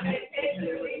seed.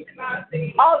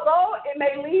 Although it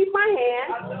may leave my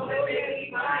hand,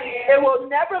 it will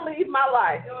never leave my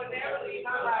life.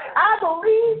 I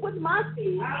believe with my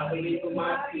seed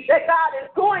that God is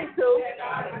going to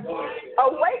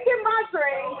awaken my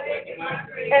dreams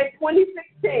in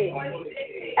 2016.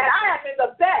 And I am in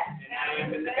the best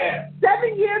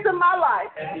 7 years of my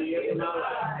life.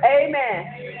 Amen.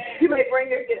 You may bring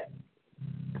your gift.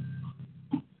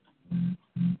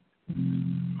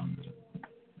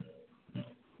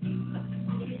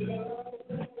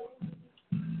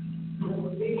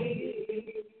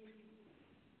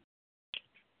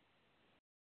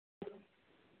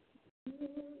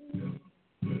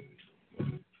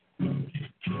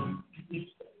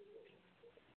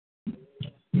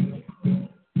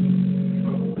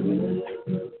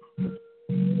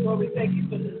 Lord, we thank you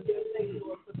for this gift. Thank you,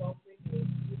 Lord, for those things.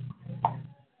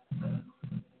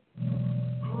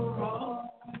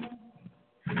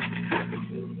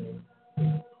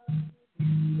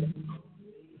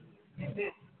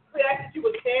 We ask that you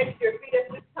would stand to your feet at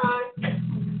this time.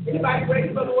 Anybody ready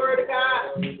for the word of God?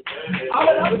 All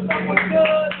of that stuff was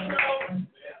good,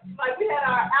 like we had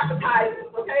our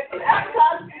appetizers, okay? So the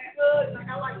appetizers was good, like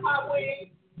I like hot wings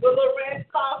with a little ranch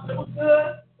sauce, it was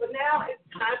good. But now it's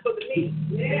time for the meat.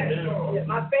 Yeah.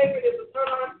 My favorite is a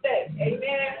sirloin steak.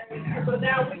 Amen. So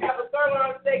now we have a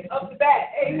sirloin steak up the back.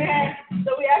 Amen.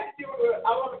 So we ask you, I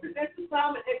want to present you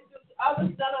some and introduce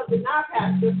others, none other than our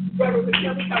pastor, Reverend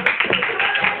McKinley.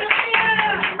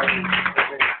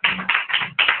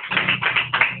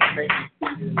 May be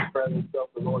seated in the presence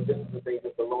of the Lord. This is the day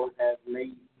that the Lord has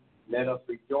made. Let us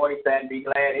rejoice and be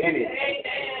glad in it.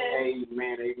 Amen.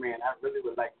 Amen. Amen. I really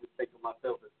would like to think of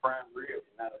myself as prime rib,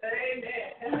 not a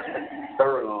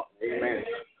sirloin. Amen.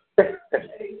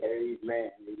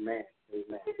 Amen. Amen.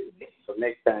 Amen. So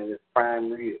next time it's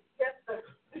prime rib. Yes, sir.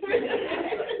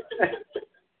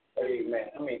 Amen.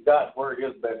 I mean, God's word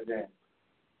is better than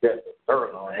just a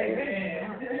sirloin.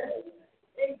 Amen.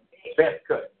 Best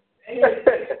cut.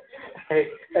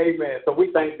 Amen. So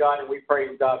we thank God and we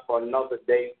praise God for another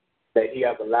day that He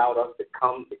has allowed us to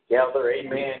come together.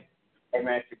 Amen.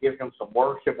 Amen. To give Him some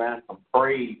worship and some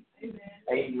praise. Amen.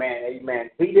 Amen. Amen.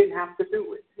 He didn't have to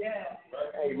do it. Yeah.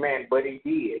 Amen. But He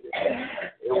did.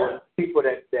 It was people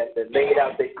that laid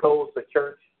out their clothes for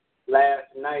church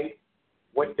last night,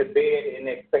 went to bed in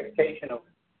expectation of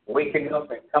waking up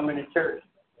and coming to church.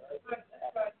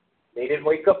 They didn't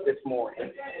wake up this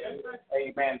morning.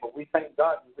 Amen. But we thank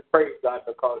God and we praise God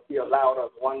because He allowed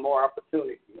us one more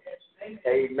opportunity.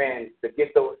 Amen. To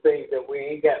get those things that we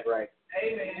ain't got right.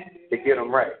 Amen. To get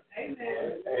them right. Amen.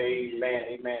 Amen.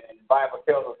 Amen. And the Bible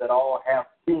tells us that all have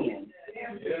sinned.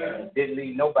 Didn't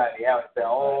leave nobody out. It said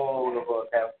all of us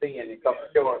have sinned and come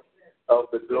short of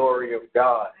the glory of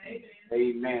God.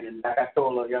 Amen. And like I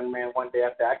told a young man one day,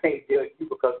 I said, I can't judge you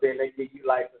because then they give you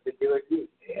license to judge you.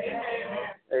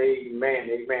 Amen.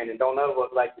 Amen. And don't none of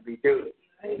us like to be judged.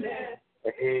 Amen.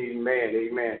 Amen.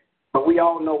 Amen. But we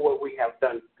all know what we have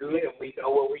done good and we know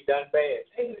what we've done bad.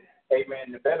 Amen.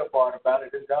 Amen. The better part about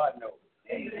it is God knows.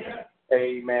 Amen.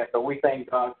 Amen. So we thank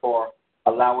God for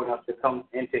allowing us to come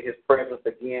into His presence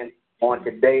again on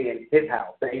today in His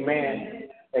house. Amen.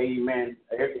 Amen.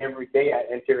 Every day I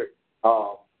enter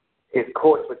His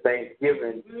courts with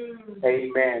thanksgiving.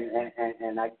 Amen.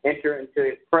 And I enter into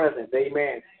His presence.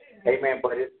 Amen. Amen.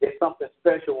 But it's something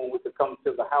special when we can come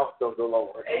to the house of the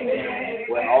Lord. Amen.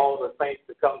 When all the saints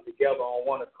to come together on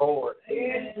one accord.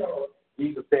 Amen.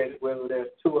 Jesus said, whether there's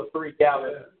 2 or 3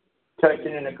 gathered,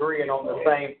 touching and agreeing on the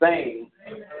same thing,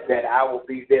 that I will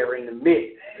be there in the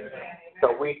midst.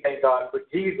 So we thank God for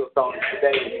Jesus on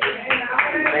today.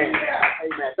 Amen.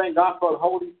 Amen. Thank God for the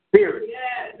Holy Spirit.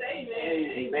 Yes.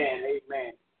 Amen.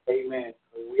 Amen. Amen.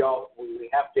 We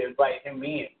have to invite Him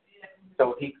in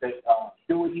so He could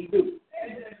do what He do.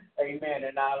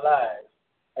 amen, in our lives.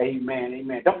 Amen,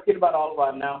 amen. Don't forget about all of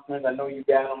our announcements. I know you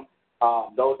got them.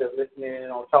 Those that are listening in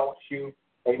on Talk Shoe,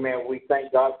 amen, we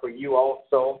thank God for you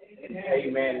also.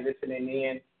 Amen, listening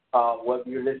in, whether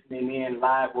you're listening in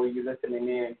live or you're listening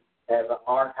in as an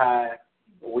archive,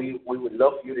 we would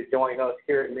love for you to join us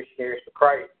here at Missionaries for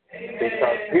Christ.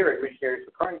 Because here at Missionaries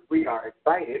for Christ, we are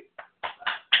excited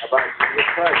about Jesus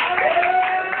Christ.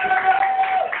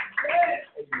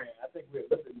 Amen. I think we're a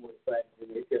little bit more excited than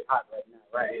it's just hot right now,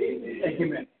 right?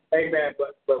 Amen. Amen.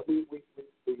 But we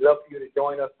love for you to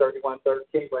join us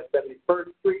 3113 West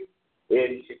 71st Street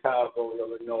in Chicago,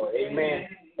 Illinois. Amen.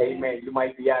 Amen. You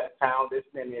might be out of town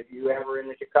listening. If you ever in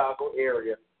the Chicago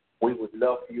area, we would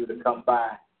love for you to come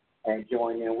by and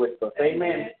join in with us.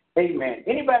 Amen. Amen.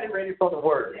 Anybody ready for the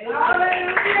word?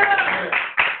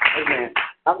 Amen.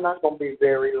 I'm not going to be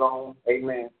very long.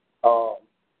 Amen.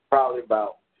 Probably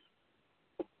about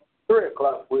 3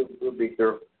 o'clock we'll be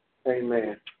through.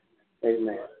 Amen.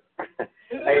 Amen.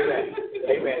 Amen.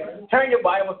 Amen. Turn your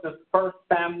Bible to 1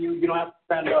 Samuel. You don't have to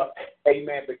stand up.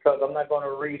 Amen. Because I'm not going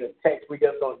to read a text. We're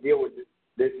just going to deal with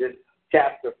this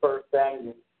chapter, 1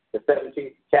 Samuel, the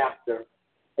 17th chapter.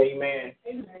 Amen.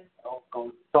 Amen. I'm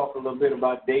going to talk a little bit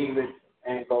about David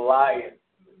and Goliath.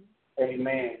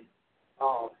 Amen.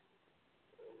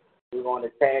 We're going to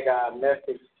tag our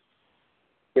message,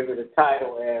 give it a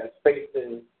title as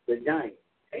Facing the Giant.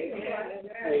 Amen.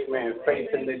 Amen.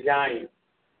 Facing the Giant.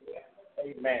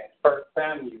 Amen. 1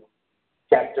 Samuel,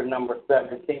 chapter number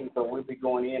 17. So we'll be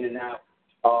going in and out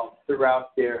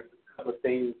throughout there. A couple of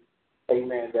things,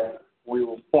 amen, that we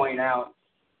will point out.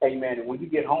 Amen. And when you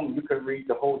get home, you can read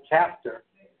the whole chapter.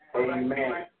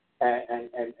 Amen.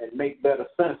 And make better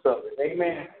sense of it.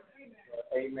 Amen.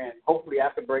 Amen. Hopefully I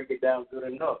can break it down good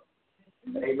enough.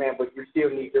 Amen. But you still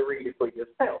need to read it for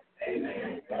yourself.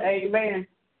 Amen. Amen.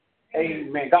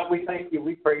 Amen. God, we thank you.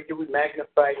 We praise you. We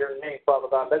magnify your name, Father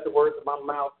God. Let the words of my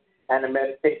mouth and the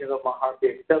meditations of my heart be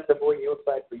acceptable in your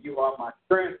sight, for you are my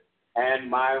strength and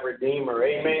my redeemer.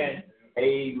 Amen.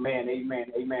 Amen.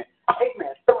 Amen. Amen.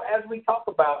 Amen. So as we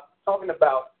talking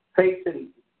about facing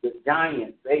the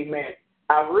giants, amen,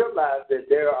 I realize that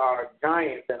there are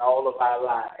giants in all of our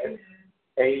lives.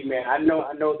 Amen. I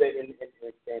know that in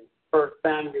 1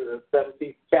 Samuel, the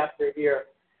 17th chapter here,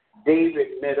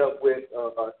 David met up with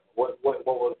what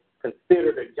was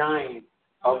considered a giant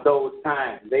of those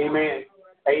times. Amen.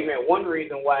 Amen. One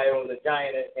reason why he was a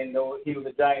giant in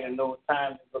those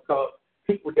times is because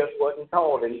people just wasn't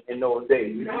tall in those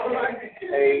days.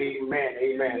 Amen.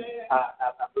 Amen.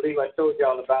 I believe I told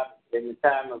y'all about it in the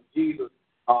time of Jesus.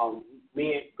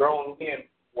 Grown men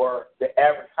the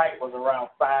average height was around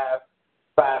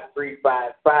 5'3",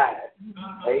 5'5".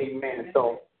 Amen.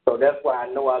 So that's why I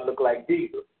know I look like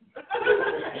Jesus.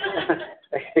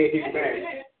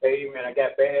 Amen. Amen. I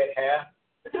got bad hair.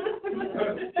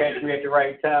 Catch me at the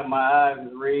right time. My eyes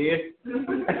is red.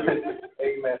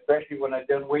 Amen. Especially when I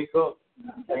just wake up.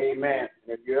 Amen.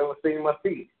 If you ever seen my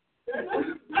feet,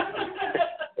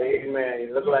 amen,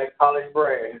 you look like polished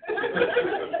brass.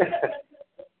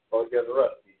 Or just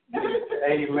rusty.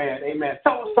 Amen. Amen.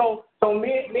 So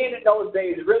men in those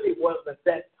days really wasn't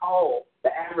that tall. The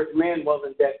average man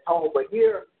wasn't that tall, but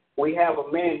here we have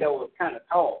a man that was kind of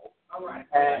tall. All right.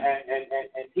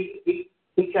 And he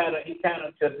kind of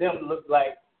to them looked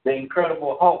like the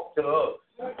Incredible Hulk to us.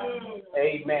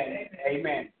 Amen.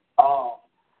 Amen.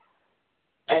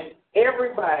 And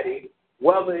everybody,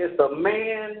 whether it's a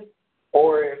man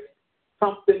or it's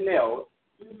something else,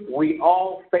 we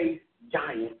all face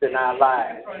giants in our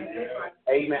lives.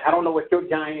 Amen. I don't know what your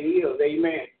giant is.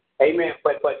 Amen. Amen.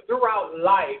 But throughout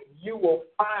life, you will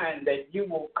find that you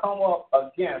will come up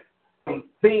against some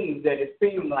things that it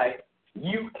seems like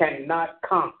you cannot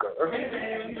conquer.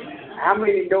 How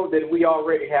many know that we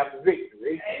already have the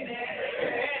victory?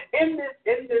 In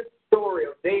this story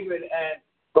of David and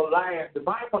Goliath, the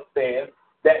Bible says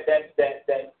that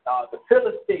the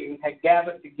Philistines had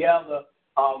gathered together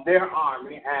their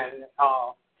army and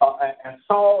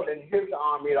Saul and his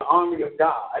army, the army of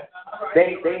God,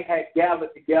 they had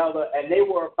gathered together and they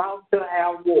were about to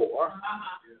have war.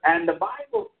 And the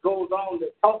Bible goes on to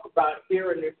talk about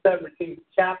here in the 17th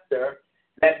chapter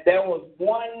that there was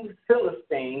one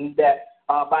Philistine that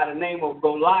by the name of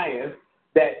Goliath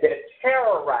that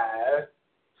terrorized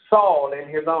Saul and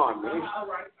his army.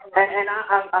 And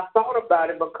I thought about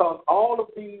it because all of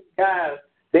these guys,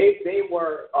 they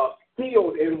were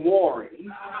skilled in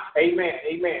warring. Amen.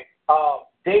 Amen.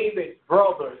 David's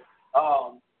brothers,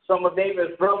 some of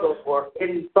David's brothers were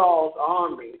in Saul's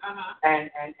army, and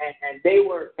they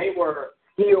were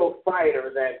skilled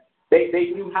fighters,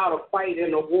 They knew how to fight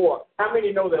in a war. How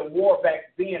many know that war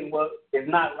back then is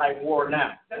not like war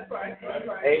now? That's right. That's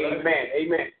right. Amen.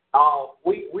 Amen.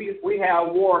 We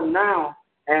have war now,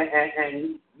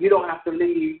 and you don't have to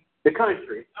leave the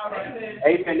country. All right.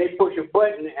 Amen. They push a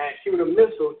button and shoot a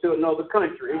missile to another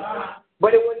country.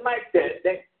 But it wasn't like that.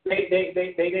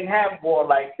 They didn't have war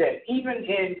like that. Even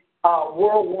in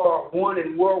World War I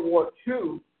and World War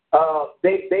II,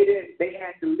 they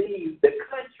had to leave the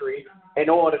country in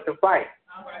order to fight.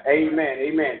 Amen.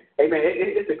 Amen. Amen.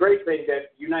 It's a great thing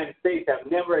that the United States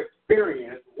have never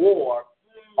experienced war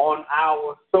on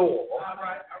our soil.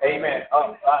 Amen.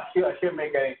 I should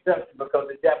make an exception because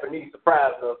the Japanese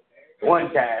surprised us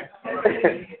one time.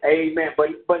 Amen.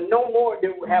 But no more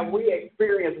have we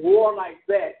experienced war like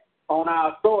that on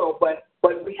our soil, but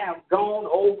we have gone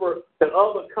over to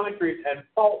other countries and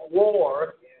fought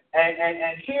wars.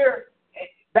 And here,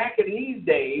 back in these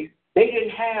days, they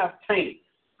didn't have tanks.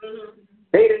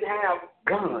 They didn't have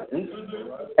guns.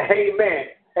 Amen.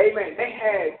 Amen. They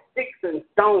had sticks and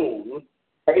stones.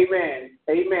 Amen.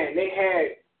 Amen. They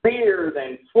had spears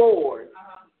and swords.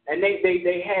 And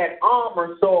they had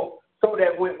armor so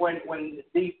that when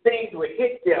these things would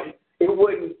hit them, it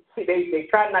wouldn't. They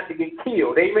tried not to get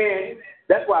killed. Amen.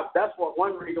 That's what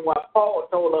one reason why Paul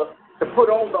told us to put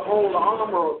on the whole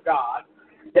armor of God,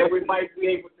 that we might be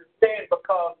able to stand,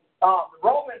 because the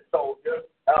Roman soldier,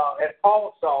 as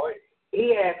Paul saw it,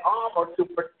 he had armor to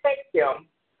protect him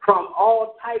from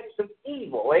all types of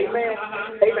evil. Amen.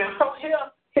 Amen. So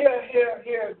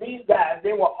here, these guys,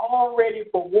 they were all ready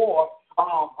for war.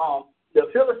 The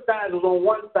Philistines was on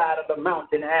one side of the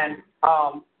mountain, and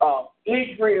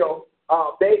Israel,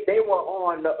 they were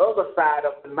on the other side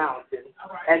of the mountain,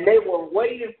 and they were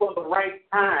waiting for the right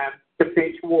time to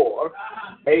pitch war.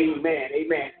 Amen.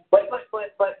 Amen. But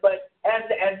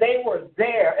as they were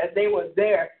there,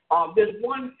 there's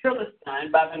one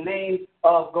Philistine by the name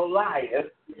of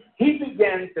Goliath. He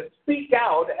began to speak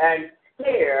out and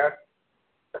scare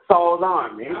Saul's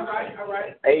army. All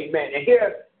right. Amen. And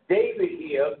here David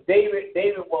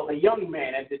was a young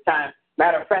man at the time.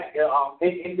 Matter of fact,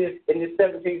 in this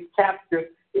 17th chapter,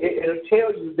 it'll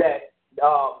tell you that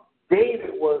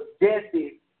David was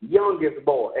Jesse's youngest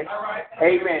boy. All right.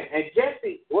 Amen. And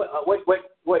Jesse,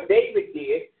 what David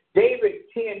did, David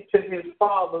tended to his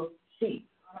father's sheep.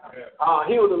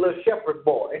 He was a little shepherd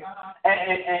boy,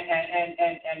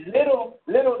 and little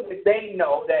did they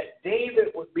know that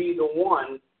David would be the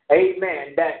one,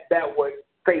 amen, that would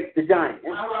face the giant.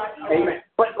 Amen.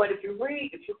 But if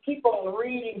you keep on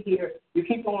reading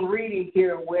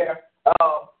here, where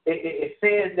it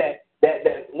says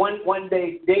that one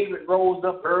day David rose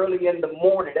up early in the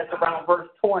morning. That's around verse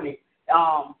 20.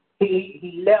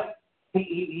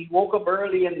 He woke up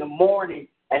early in the morning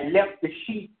and left the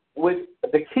sheep with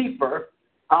the keeper,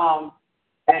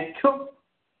 and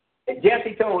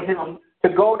Jesse told him to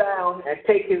go down and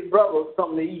take his brother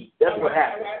something to eat. That's what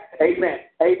happened. Amen.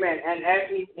 Amen. And as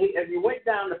he went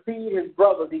down to feed his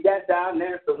brothers, he got down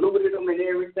there, saluted them and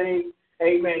everything.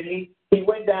 Amen. He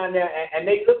went down there, and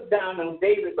they looked down on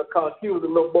David because he was a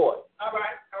little boy. All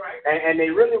right. And they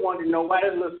really wanted to know why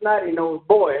this little snotty-nosed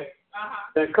boy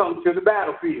that come to the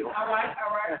battlefield. All right.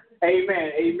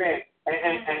 Amen.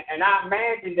 And I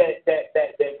imagine that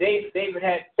David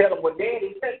had to tell him, well,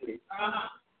 Daddy sent me.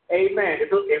 Amen.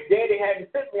 If Daddy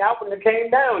hadn't sent me, I wouldn't have came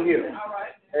down here. All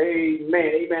right.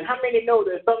 Amen. How many know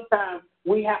that sometimes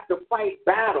we have to fight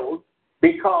battles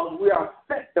because we are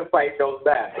sent to fight those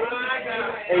battles?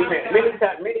 Amen.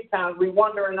 Many times we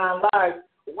wonder in our lives,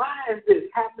 why is this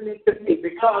happening to me?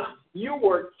 Because you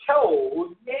were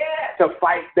chosen to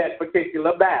fight that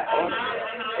particular battle.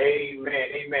 Amen.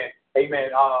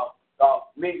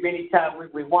 Many times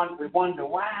we wonder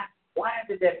why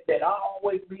is it that I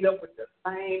always meet up with the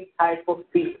same type of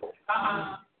people?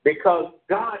 Because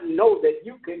God knows that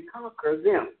you can conquer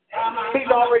them. He's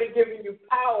already given you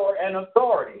power and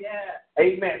authority.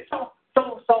 Amen.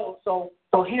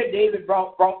 So here David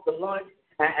brought the lunch,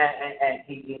 and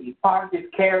he parked his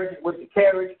carriage with the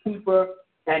carriage keeper,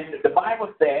 and the Bible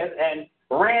says, and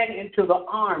ran into the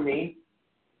army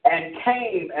and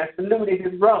came and saluted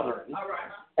his brethren. All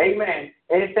right. Amen.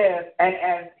 And it says, and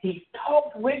as he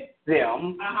talked with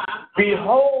them,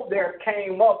 behold, there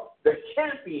came up the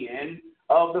champion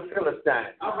of the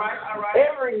Philistines. All right.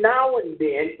 Every now and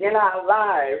then in our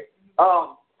lives,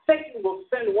 Satan will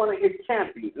send one of his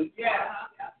champions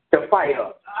to fight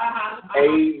us.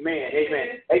 Amen.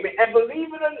 And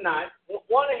believe it or not,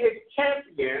 one of his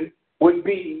champions will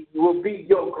be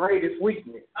your greatest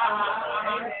weakness.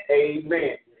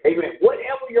 Amen.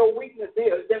 Whatever your weakness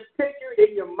is, just picture it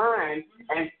in your mind,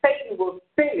 and Satan will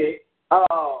send it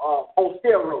on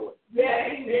steroids.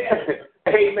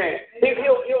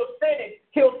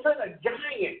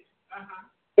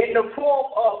 in the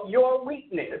form of your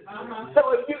weakness.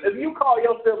 So if you call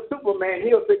yourself Superman,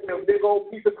 he'll think of a big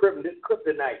old piece of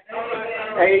kryptonite.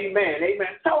 Amen. Amen.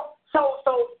 So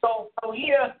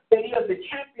here that he is the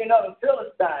champion of the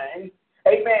Philistines.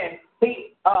 Amen.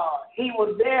 He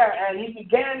was there and he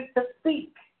began to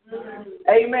speak.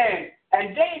 Amen.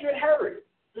 And David heard.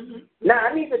 Now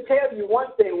I need to tell you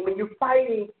one thing: when you're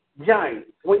fighting giants,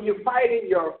 when you're fighting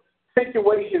your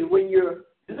situation, when you're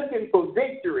looking for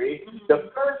victory,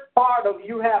 the first part of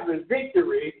you having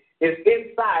victory is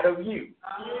inside of you.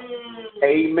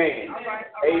 Amen.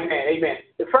 Amen. Amen.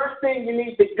 The first thing you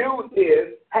need to do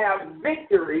is have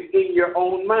victory in your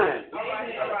own mind.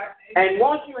 And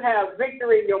once you have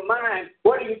victory in your mind,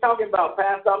 what are you talking about,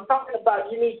 Pastor? I'm talking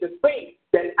about you need to think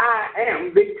that I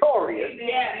am victorious.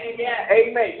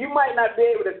 Amen. You might not be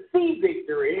able to see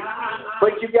victory,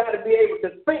 but you got to be able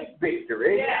to think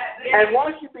victory. And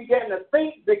once you begin to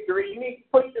think victory, you need to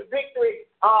put the victory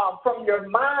from your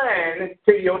mind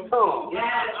to your tongue.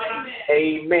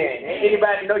 Amen.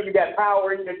 Anybody know you got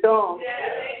power in your tongue?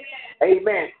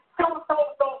 Amen.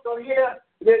 So here,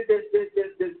 this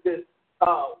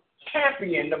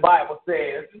champion, the Bible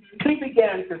says, he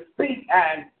began to speak,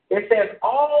 and it says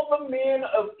all the men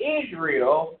of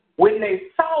Israel, when they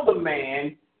saw the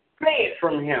man, fled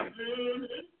from him.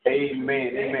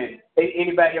 Amen. Amen.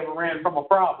 Anybody ever ran from a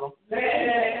problem?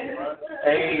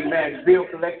 Amen. Bill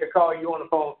collector call you on the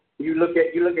phone. You look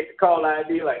at the call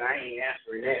ID like, I ain't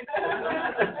answering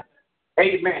that.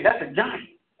 Amen. That's a giant.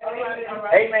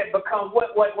 Amen. Because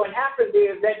what happens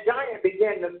is that giant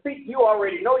began to speak. You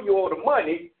already know you owe the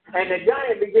money, and the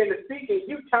giant began to speak, and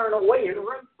you turn away and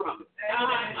run from it.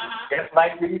 Just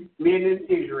like the men in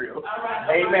Israel.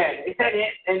 Amen. It said,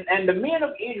 and the men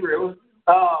of Israel,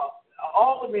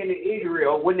 all the men in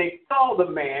Israel, when they saw the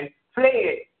man,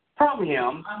 fled from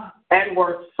him and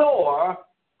were sore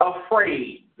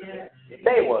afraid.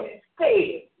 They were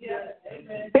scared. Here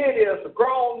it is,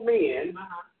 grown men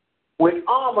with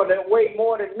armor that weigh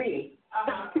more than me,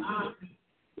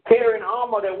 carrying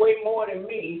armor that weigh more than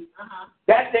me.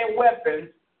 That's their weapons,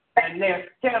 and they're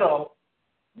scared of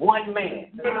one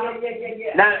man.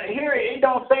 Now, here it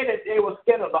don't say that they were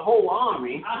scared of the whole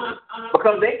army,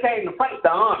 because they came to fight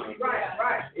the army.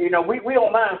 You know, we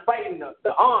don't mind fighting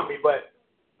the army, but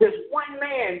this one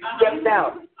man stepped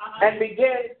out and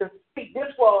began to speak.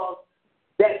 This was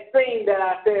that thing that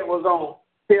I said was on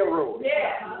steroids.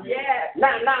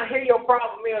 Now here your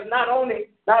problem is not only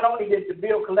did the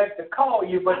bill collector call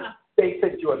you, but they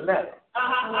sent you a letter.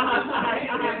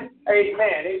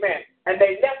 Amen. And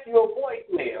they left you a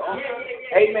voicemail.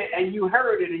 Amen. And you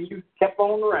heard it and you kept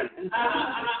on running.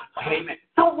 Amen.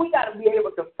 So we got to be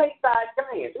able to face our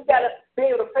giants. We got to be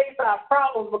able to face our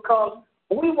problems, because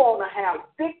we want to have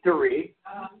victory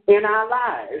in our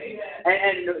lives.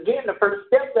 And again, the first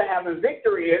step to having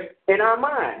victory is in our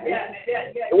mind.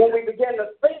 And when we begin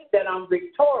to think that I'm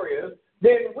victorious,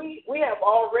 then we have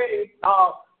already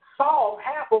solved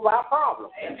half of our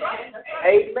problems.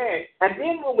 Amen. And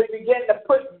then when we begin to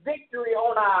put victory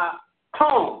on our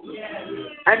tongue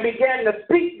and begin to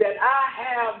speak that I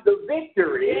have the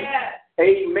victory,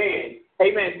 amen.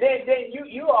 Amen. Then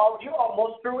you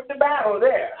almost through with the battle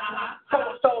there.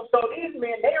 So these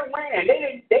men, they ran.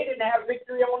 They didn't have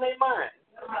victory on their mind.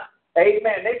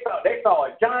 Amen. They saw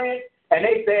a giant and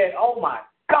they said, "Oh my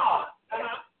God!"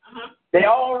 They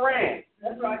all ran.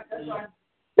 That's right.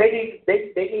 They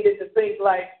needed to think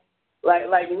like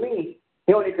me.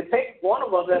 He only could take one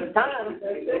of us at a time.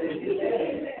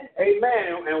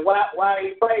 Amen. And while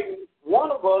he's fighting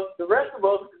one of us, the rest of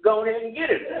us could go ahead and get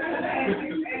it.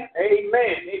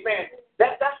 Amen.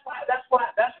 That's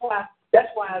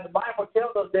why the Bible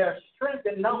tells us there's strength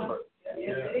in numbers.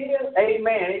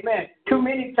 Amen. Too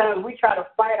many times we try to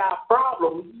fight our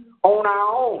problems on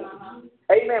our own.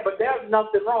 Amen. But there's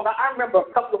nothing wrong. I remember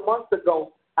a couple of months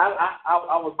ago, I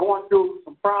was going through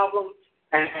some problems,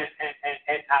 and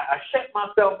I shut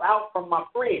myself out from my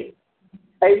friends.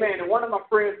 Amen. And one of my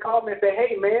friends called me and said,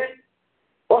 "Hey, man,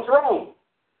 what's wrong?"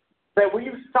 I said, "We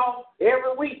used to talk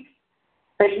every week.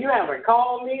 Hey, you haven't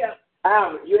called me.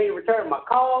 You ain't returned my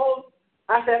calls."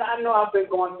 I said, "I know I've been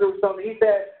going through something." He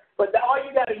said, "But all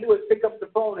you got to do is pick up the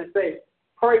phone and say,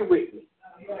 'Pray with me.'"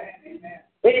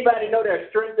 Anybody know there's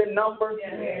strength in numbers?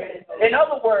 In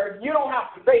other words, you don't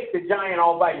have to face the giant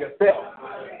all by yourself.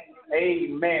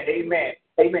 Amen.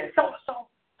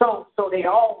 So they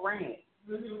all ran.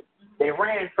 They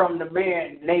ran from the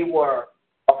man. They were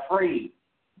afraid.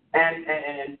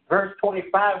 And verse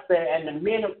 25 said, "And the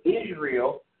men of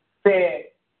Israel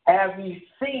said, 'Have ye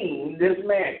seen this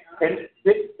man?'" And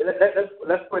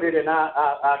let's put it in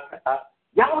our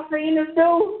y'all seen this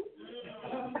dude?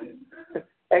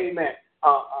 Amen.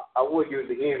 I would use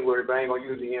the N-word, but I ain't going to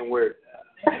use the N-word.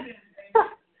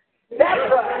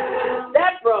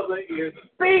 that brother is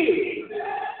big.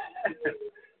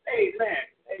 Amen.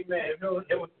 Amen.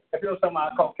 If it was some of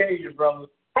our Caucasian brothers,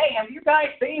 hey, have you guys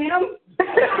seen him?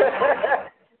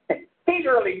 He's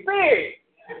really big.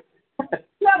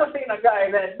 Never seen a guy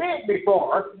that big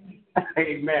before.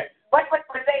 Amen. But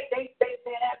they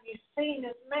said, have you seen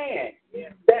this man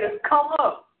that has come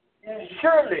up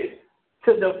surely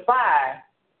to defy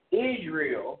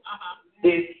Israel?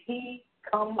 Is he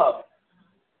come up?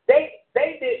 They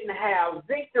didn't have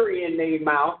victory in their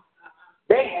mouth.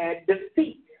 They had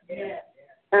defeat.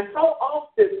 And so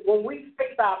often when we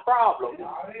face our problems,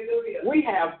 we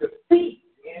have defeat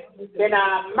in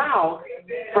our mouth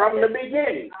from the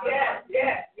beginning.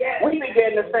 We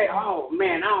begin to say, oh,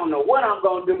 man, I don't know what I'm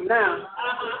going to do now.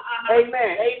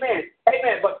 Amen.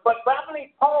 But I believe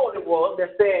Paul it was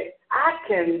that said, I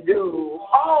can do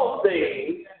all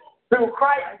things through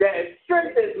Christ that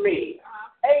strengthens me.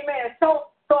 Amen. So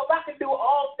if I can do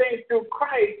all things through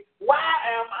Christ, why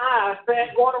am I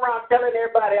going around telling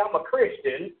everybody I'm a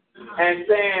Christian and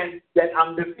saying that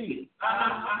I'm defeated?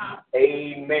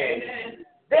 Amen.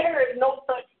 There is no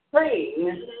such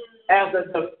thing as a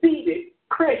defeated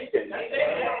Christian.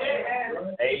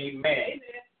 Amen.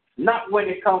 Not when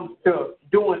it comes to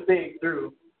doing things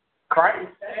through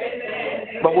Christ.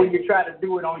 But when you try to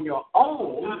do it on your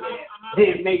own,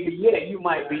 then maybe, you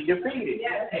might be defeated.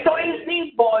 So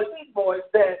these boys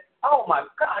said, oh, my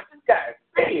God, this guy's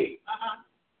big.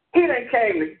 He done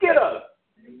came to get us.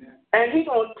 And he's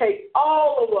going to take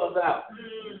all of us out.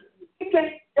 He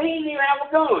didn't even have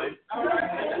a gun.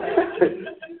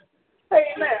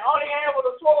 Amen. All he had was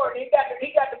a sword, and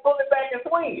he got to pull it back and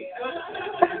swing it.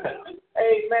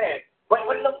 Amen. But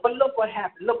look what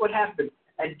happened. Look what happened.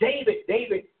 And David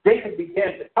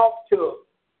began to talk to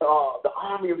the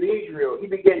army of Israel. He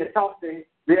began to talk to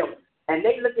them, and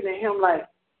they looking at him like,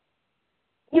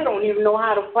 you don't even know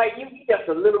how to fight. You're just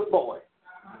a little boy.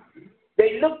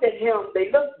 They looked at him.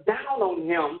 They looked down on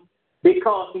him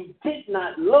because he did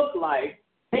not look like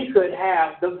he could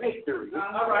have the victory.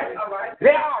 All right.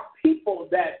 There are people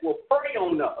that will prey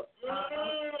on us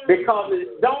because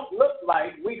it don't look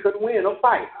like we could win a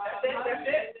fight.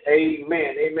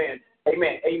 Amen.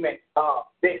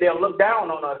 They'll look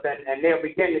down on us and they'll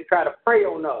begin to try to prey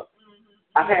on us.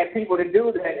 I've had people to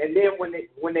do that, and then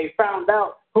when they found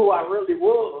out who I really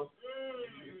was,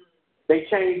 they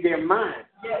changed their mind.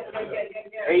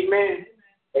 Amen.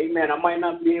 I might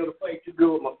not be able to fight too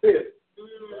good with my fist,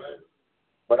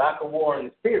 but I can war in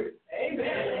the spirit.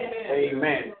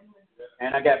 Amen.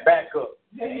 And I got backup.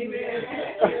 Amen.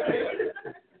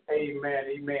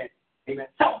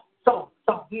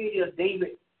 So here is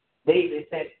David. David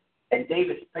said, and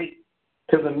David spake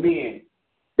to the men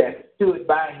that stood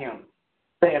by him,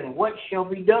 saying, what shall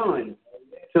be done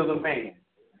to the man?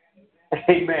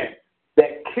 Amen.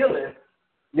 That killeth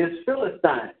this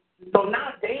Philistine. So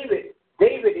now David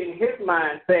in his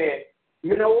mind said,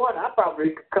 you know what? I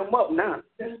probably could come up now.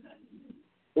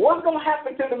 What's going to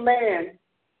happen to the man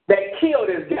that killed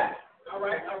this guy? All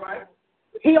right.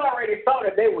 He already thought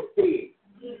that they were scared.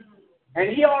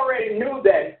 And he already knew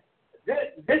that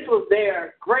this was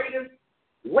their greatest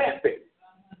weapon.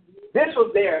 This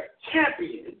was their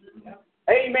champion.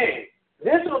 Amen.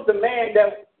 This was the man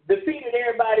that defeated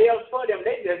everybody else for them.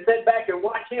 They just sat back and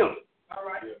watched him. All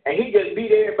right. And he just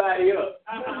beat everybody up.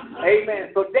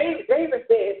 Amen. So David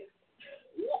said,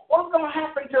 what's going to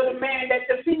happen to the man that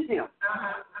defeats him?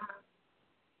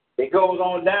 It goes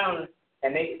on down,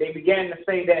 and they began to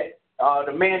say that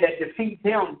the man that defeats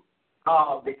him,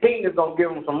 the king is going to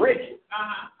give him some riches.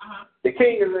 The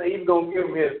king is even going to give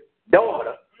him his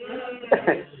daughter.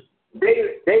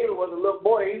 David was a little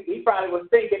boy. He probably was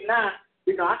thinking, I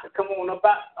could come on up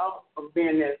out of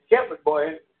being that shepherd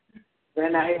boy,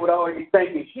 and I with all these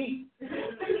thinking sheep.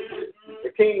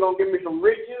 The king going to give me some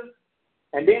riches,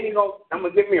 and then I'm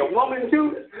going to give me a woman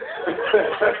too.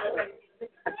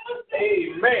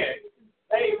 Amen.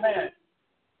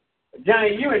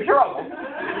 Johnny, you in trouble.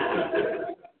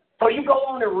 So you go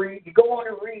on and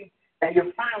read, and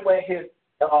you find where his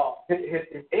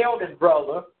eldest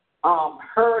brother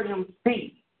heard him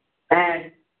speak,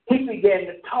 and he began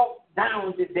to talk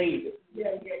down to David.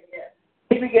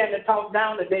 He began to talk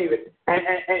down to David, and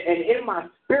in my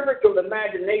spiritual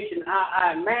imagination,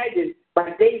 I imagined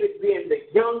by David being the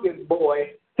youngest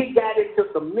boy, he got into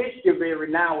some mischief every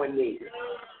now and then.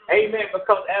 Amen.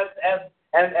 Because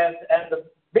as the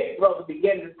big brother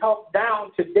began to talk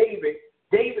down to David,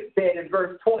 David said in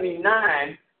verse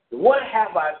 29, "What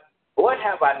have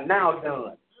I now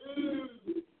done?"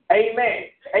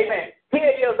 Amen. Here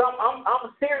it is.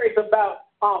 I'm serious about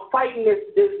fighting this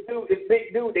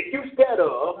big dude that you scared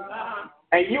of,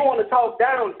 and you want to talk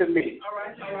down to me. All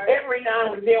right. Every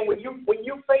now and then, when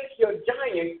you face your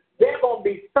giant, there's gonna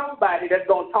be somebody that's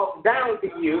gonna talk down to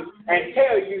you and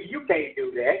tell you you can't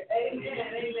do that.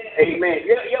 Amen.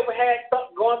 You ever had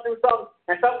something going through something,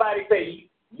 and somebody say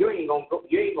you ain't gonna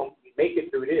make it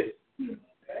through this.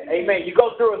 Amen. You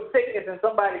go through a sickness, and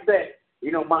somebody said,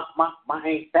 you know, my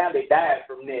Aunt Sally died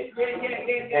from this.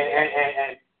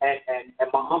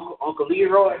 And my Uncle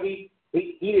Leroy, he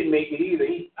didn't make it either.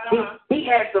 He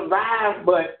had survived,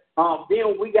 but then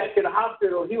when we got to the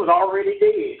hospital, he was already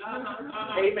dead.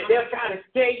 Amen. They're trying to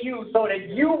scare you so that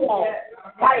you won't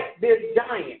fight this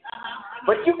giant.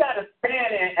 But you got to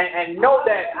stand and know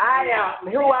that I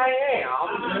am who I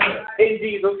am in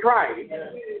Jesus Christ.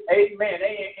 Amen.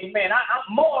 Amen.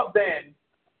 I'm more than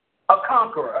a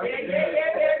conqueror.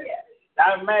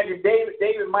 I imagine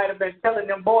David might have been telling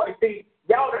them boys, see,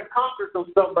 y'all done conquered some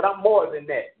stuff, but I'm more than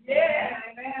that. Yeah.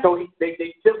 So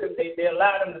they took him, they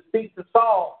allowed him to speak to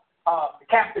Saul, the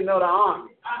captain of the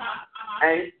army.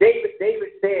 And David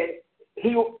said,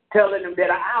 he was telling him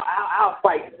that I'll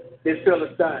fight this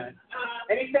Philistine.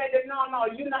 And he said that, no,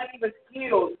 you're not even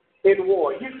skilled in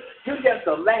war. You're just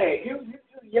a lad. You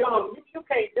young. You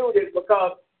can't do this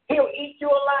because he'll eat you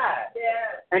alive.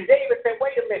 Yeah. And David said,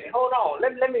 wait a minute, hold on.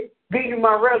 Let me give you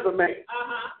my resume.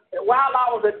 While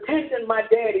I was attending my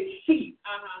daddy's sheep,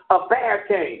 a bear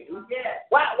came. Yeah.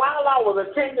 While I was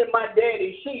attending my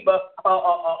daddy's sheep, a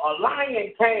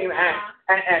lion came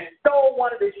and stole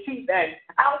one of the sheep, and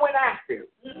I went after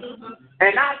him.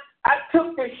 And I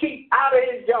took the sheep out of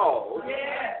his jaws.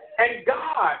 Yeah. And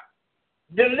God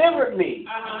delivered me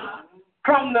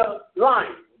from the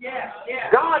lion. Yeah.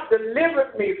 God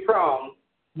delivered me from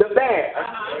the bear.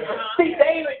 See,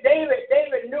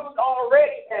 David knew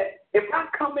already that if I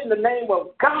come in the name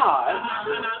of God,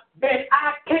 then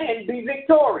I can be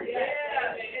victorious.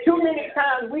 Yeah. Too many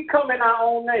times we come in our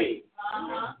own name.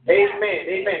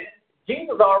 Amen.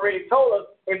 Jesus already told us,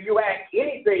 if you ask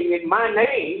anything in my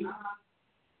name,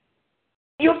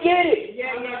 you'll get it.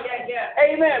 Yeah.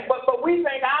 Amen. But we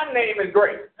think our name is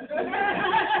great.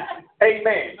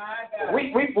 Amen.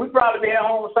 We probably be at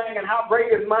home singing, how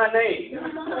great is my name?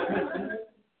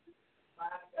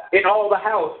 In all the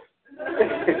house.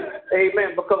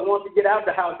 Amen. Because once you get out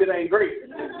the house, it ain't great.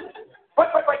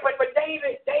 But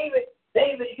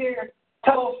David here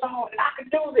told Saul that I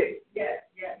could do this. Yeah.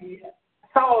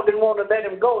 Saul didn't want to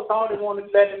let him go. Saul didn't want to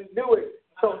let him do it.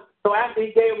 So after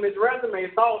he gave him his resume,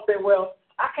 Saul said, well,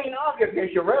 I can't argue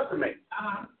against your resume.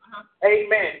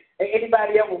 Amen.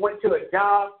 Anybody ever went to a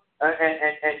job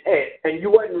and you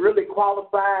wasn't really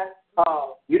qualified?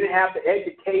 You didn't have the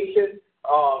education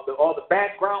or the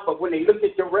background, but when they looked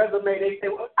at your resume, they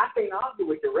said, well, I can't argue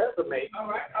with your resume. All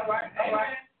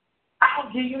right.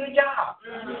 I'll give you the job.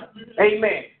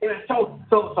 Amen. So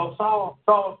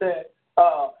Saul said,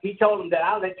 he told him that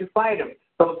I'll let you fight him.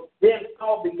 So then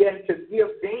Saul began to give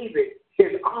David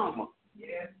his armor.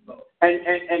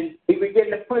 And he began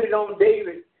to put it on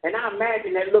David, and I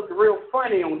imagine that looked real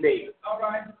funny on David. All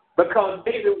right. Because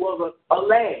David was a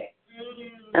lad,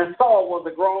 and Saul was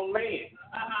a grown man.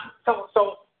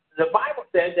 So the Bible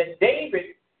says that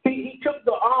David, he took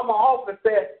the armor off and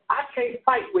said, I can't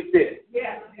fight with this.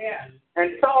 Yeah.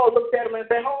 And Saul looked at him and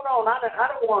said, hold on, I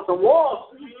don't want some war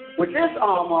with this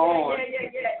armor on.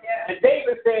 Yeah. And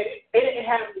David said, it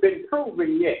hasn't been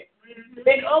proven yet.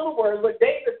 In other words, what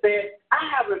David said, I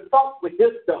haven't fought with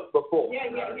this stuff before.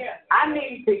 Yeah. I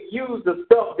need to use the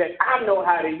stuff that I know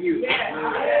how to use.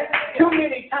 Yeah. Too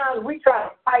many times we try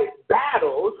to fight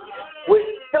battles with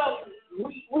stuff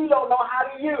we don't know how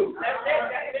to use.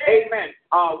 Amen.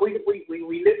 We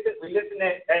listen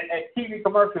at TV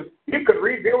commercials. You could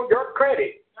rebuild your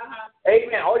credit.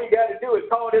 Amen. All you got to do is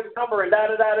call this number and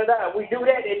da-da-da-da-da. We do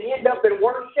that and end up in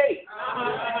worse shape.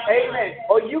 Amen.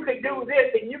 Or you could do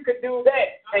this and you could do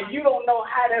that, and you don't know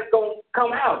how that's going to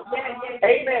come out.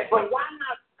 Amen. But why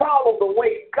not follow the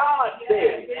way God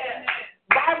says?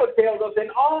 The Bible tells us in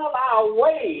all our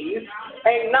ways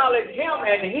acknowledge Him,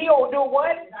 and He'll do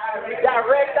what?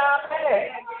 Direct our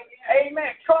path.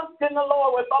 Amen. Trust in the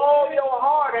Lord with all your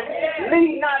heart and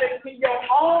lean not into your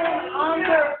own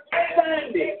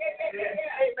understanding.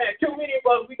 Amen. Too many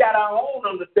of us, we got our own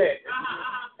understanding.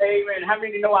 Amen. How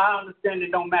many know our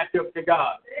understanding don't match up to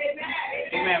God?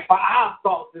 Amen. For our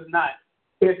thoughts is not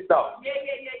His thoughts.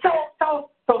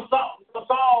 So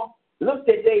Saul looked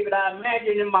at David. I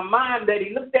imagine in my mind that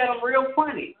he looked at him real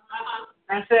funny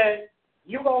and said,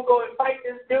 you going to go and fight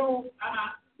this dude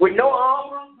with no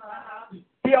armor?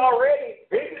 He already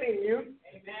bigger than you.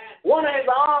 Amen. One of his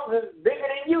arms is bigger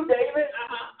than you, David.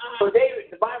 So David,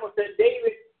 the Bible says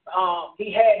David,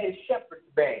 he had his shepherd's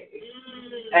bag,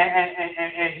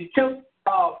 and he took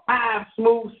 5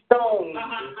 smooth stones,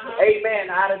 amen,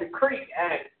 out of the creek,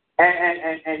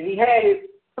 and he had his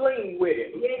sling with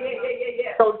him.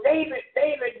 So David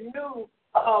knew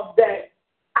that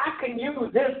I can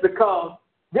use this because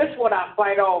this is what I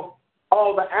fight off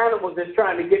all the animals that's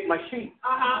trying to get my sheep.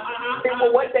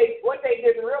 But what they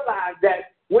didn't realize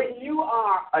that when you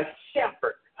are a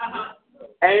shepherd,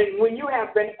 and when you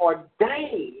have been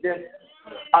ordained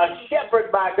a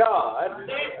shepherd by God,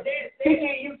 he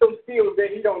gives you some skills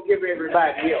that he don't give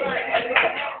everybody else.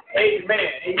 Amen.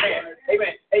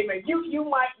 You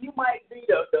might be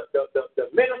the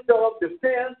minister of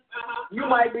defense. You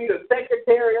might be the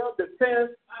secretary of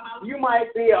defense. You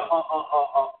might be a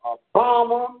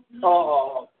bomber, a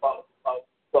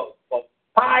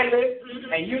pilot,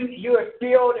 and you are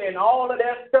skilled in all of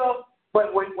that stuff.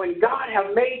 But when God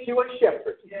has made you a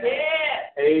shepherd,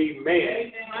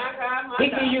 amen, he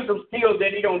gives you some skills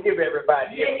that he don't give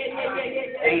everybody else.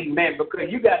 Amen, because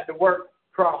you got to work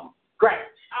from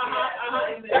scratch.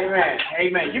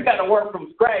 Amen. You got to work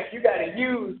from scratch. You got to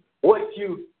use what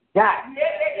you got.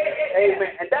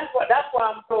 Amen. And that's why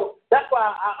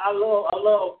I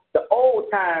love the old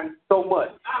times so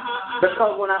much.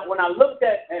 Because when I looked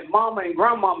at mama and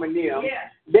grandmama and them,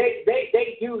 they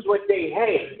used what they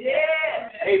had.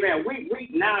 Amen. We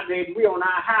nowadays we on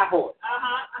our high horse.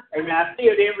 Amen. I see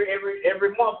it every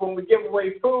month when we give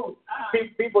away food.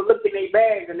 People look in their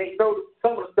bags and they throw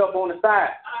some of the stuff on the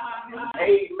side.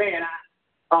 Amen.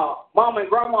 Mama and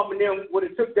grandmama and them would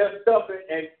have took that stuff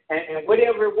and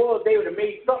whatever it was, they would have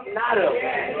made something out of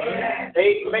it.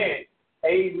 Amen.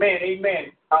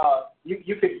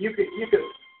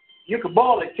 You could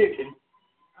boil a chicken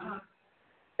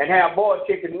and have boiled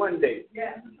chicken one day.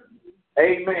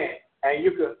 Amen. And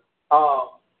you could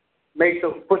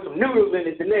put some noodles in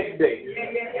it the next day.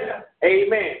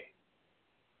 Amen.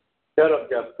 Shut up,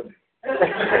 Justin.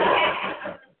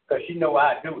 Because you know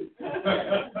I do it.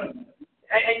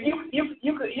 And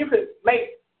you could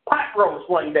make pot roast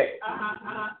one day,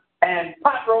 and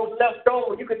pot roast left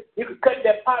over. You could cut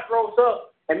that pot roast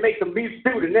up and make some beef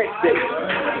stew the next day.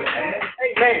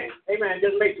 Amen.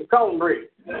 Just make some cornbread.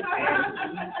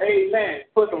 Amen.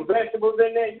 Put some vegetables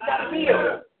in there. You got a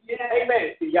meal.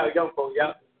 Amen. See, y'all young folks,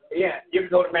 y'all. Yeah, you can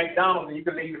go to McDonald's and you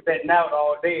can leave it sitting out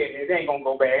all day and it ain't gonna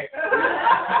go bad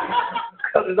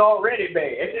because it's already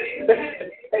bad.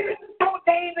 So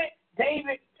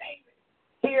David.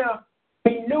 Here,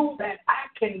 he knew that I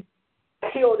can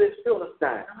kill this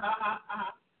Philistine.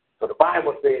 So the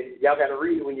Bible says, y'all got to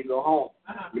read it when you go home.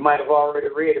 You might have already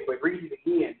read it, but read it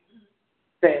again.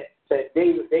 Said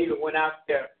David went out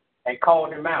there and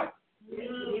called him out.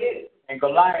 And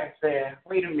Goliath said,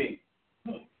 wait a minute.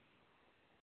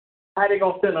 How they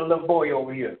going to send a little boy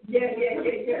over here?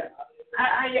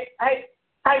 How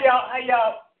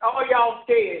y'all, all y'all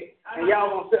scared, and y'all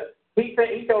going to send.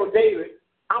 He told David,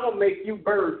 I'm going to make you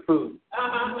bird food.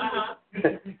 I'm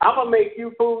going to make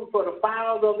you food for the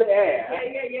fowls of the air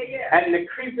and the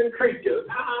creeping creatures.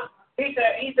 He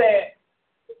said,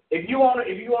 if you want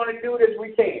to do this,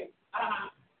 we can.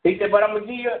 He said, but I'm going to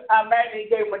give you, I imagine he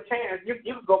gave him a chance. You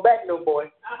can go back, little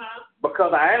boy,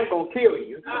 because I am going to kill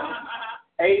you.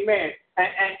 Amen.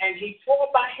 And he swore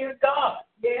by his God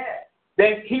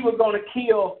that he was going to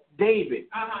kill David.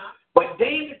 But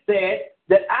David said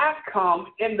that I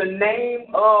come in the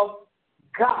name of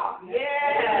God.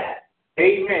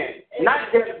 Amen.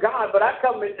 Not just God, but I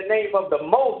come in the name of the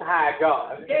Most High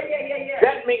God.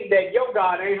 That means that your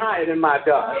God ain't higher than my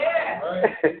God.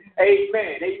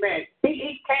 Amen.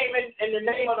 He came in the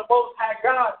name of the Most High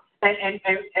God,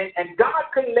 and God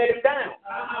couldn't let him down.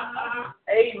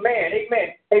 Amen.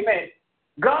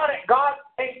 God,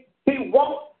 he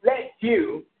won't let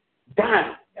you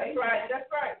down. That's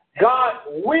right. God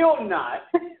will not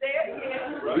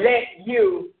let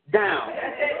you down.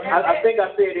 I think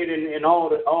I said it in all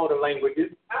the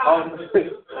languages, all the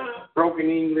broken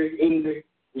English,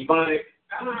 Ebonic.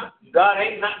 God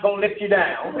ain't not gonna let you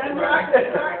down.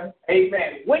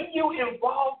 Amen. When you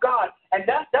involve God, and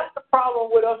that's the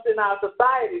problem with us in our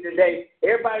society today.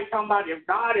 Everybody's talking about if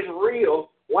God is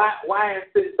real, why is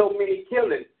there so many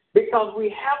killings? Because we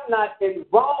have not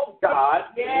involved God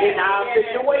in our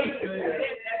situation.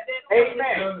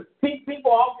 Amen.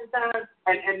 People oftentimes,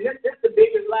 and this is the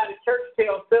biggest lie the church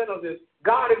tells sinners is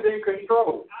God is in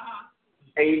control.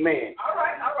 Amen. All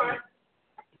right.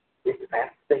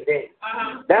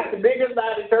 That's the biggest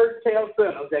lie the church tells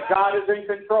sinners, that God is in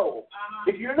control.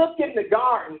 If you look in the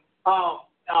garden,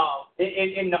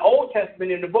 in the Old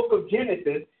Testament, in the book of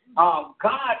Genesis,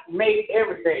 God made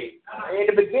everything. In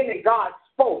the beginning, God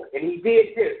spoke and he did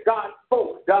this. God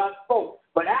spoke. God spoke.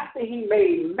 But after he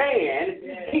made man,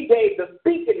 he gave the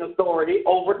speaking authority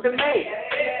over to man.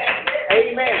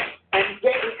 Amen.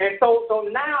 And so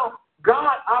now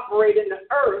God operates in the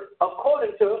earth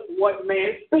according to what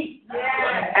man speaks.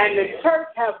 And the church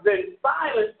has been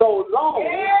silent so long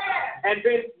and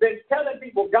been telling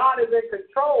people God is in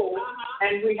control,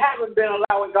 and we haven't been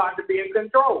allowing God to be in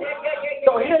control.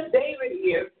 So here's David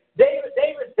here. David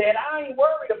said, I ain't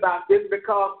worried about this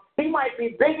because he might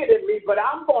be bigger than me, but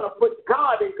I'm going to put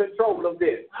God in control of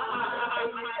this.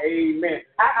 Amen.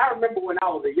 I remember when I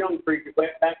was a young preacher,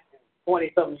 back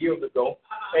 20-something years ago,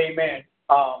 amen,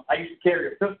 I used to carry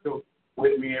a pistol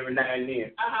with me every now and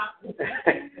then.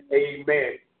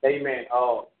 Amen. Amen.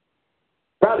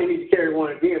 Probably need to carry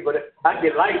one again, but I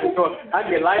get licensed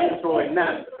for it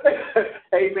now.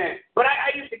 Amen. But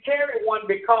I used to carry one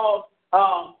because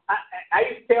I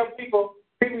used to tell people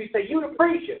used to say, you the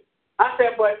preacher. I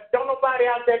said, but don't nobody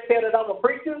out there tell that I'm a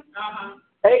preacher?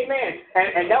 Amen.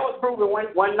 And that was proven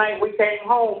one night we came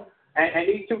home, and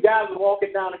these two guys were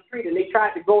walking down the street, and they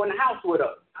tried to go in the house with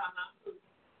us.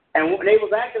 And they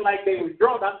was acting like they was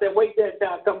drunk. I said, wait there until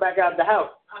I come back out of the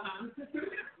house.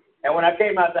 And when I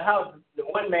came out of the house, the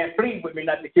one man pleaded with me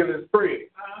not to kill his friend.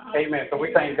 Amen. So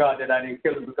we thank God that I didn't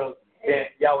kill him, because then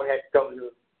y'all would have to come to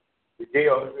the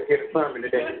jail to hear the sermon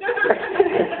today.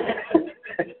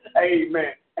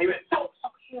 Amen. Amen. So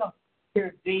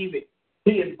here's David.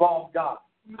 He involved God.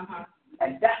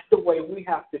 And that's the way we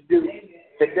have to do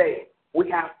today. We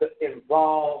have to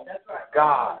involve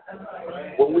God.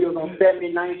 When we was on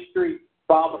 79th Street,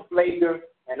 Father Flager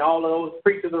and all of those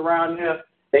preachers around here,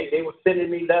 they were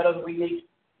sending me letters. We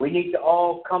need to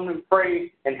all come and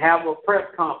pray and have a press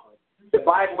conference. The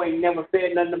Bible ain't never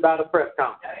said nothing about a press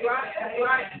conference.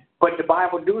 But the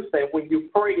Bible do say when you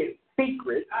pray in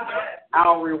secret,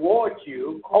 I'll reward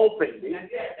you openly.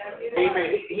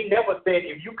 Amen. He never said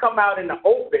if you come out in the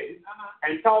open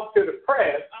and talk to the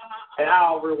press, and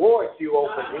I'll reward you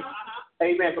openly.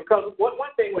 Amen. Because one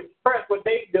thing with press, what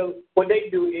they do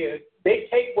is they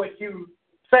take what you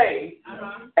say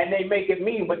and they make it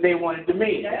mean what they want it to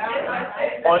mean.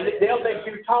 Or they'll let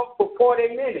you talk for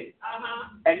 40 minutes,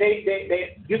 and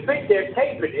you think they're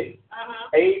taping it.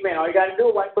 Amen. All you got to do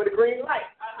is wait for the green light.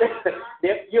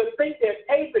 You'll think they're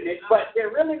taping it, but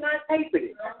they're really not taping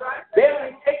it. They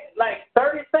only take like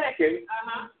 30 seconds,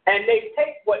 and they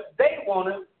take what they want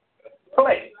to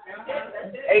play.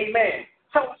 Amen.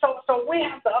 So we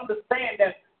have to understand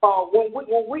that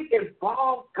when we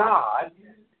involve God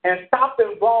and stop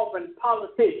involving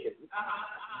politicians,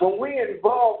 when we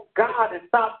involve God and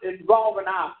stop involving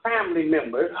our family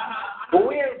members, when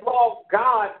we involve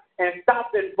God and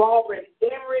stop involving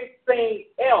everything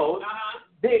else,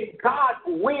 then God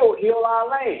will heal our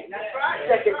land. That's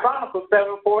right. 2 Chronicles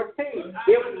 7:14.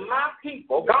 If my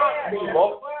people, God's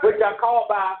people, which are called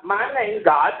by my name,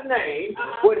 God's name,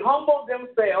 would humble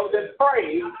themselves and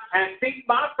pray and seek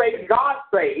my face, God's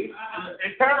face,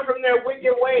 and turn from their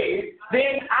wicked ways,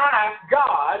 then I,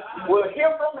 God, will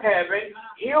hear from heaven,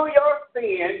 heal your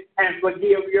sin, and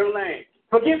forgive your land.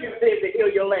 Forgive your sins and heal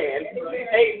your land.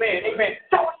 Amen. Amen.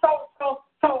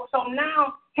 So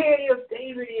now here it is,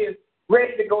 David is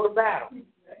ready to go to battle.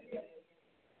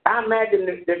 I imagine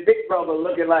the big brother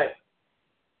looking like,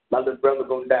 my little brother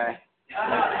gonna die.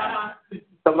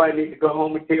 Somebody needs to go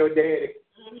home and tell daddy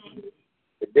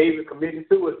that David committed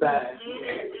suicide.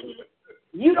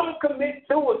 You don't commit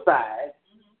suicide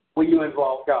when you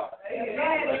involve God.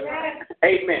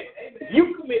 Amen.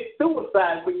 You commit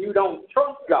suicide when you don't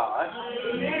trust God.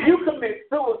 You commit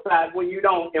suicide when you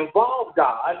don't involve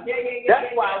God. That's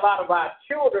why a lot of our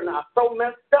children are so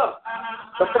messed up.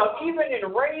 Because even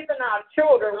in raising our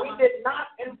children, we did not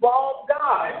involve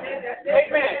God.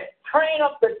 Amen. Train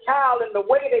up the child in the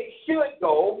way they should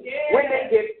go. When they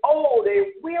get old,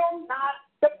 they will not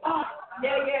depart.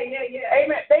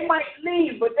 Amen. They might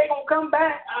leave, but they're going to come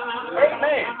back.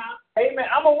 Amen. Amen.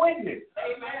 I'm a witness.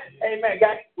 Amen.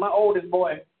 Got my oldest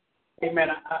boy. Amen.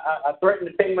 I threatened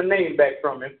to take my name back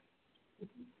from him.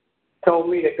 Told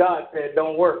me that God said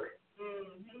don't work.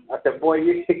 I said, boy,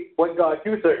 what God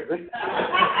you serving?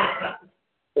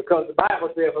 Because the Bible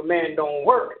says if a man don't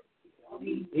work,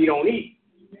 he don't eat.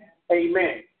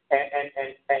 Amen.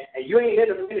 And you ain't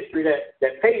in a ministry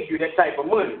that pays you that type of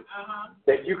money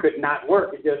that you could not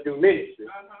work and just do ministry.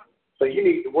 So you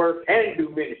need to work and do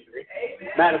ministry.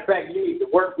 Matter of fact, you need to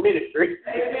work ministry.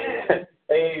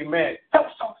 Amen.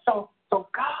 So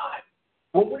God,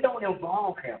 when we don't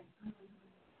involve him,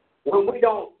 when we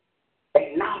don't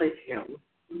acknowledge him,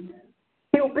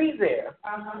 he'll be there.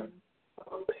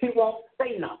 He won't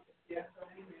say nothing.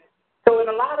 So in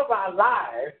a lot of our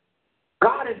lives,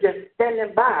 God is just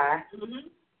standing by,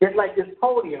 just like this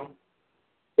podium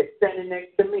is standing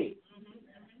next to me.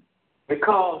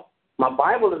 Because my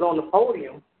Bible is on the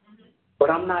podium, but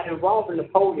I'm not involved in the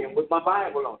podium with my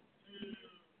Bible on it.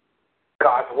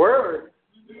 God's Word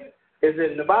is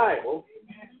in the Bible,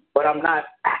 but I'm not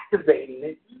activating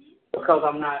it because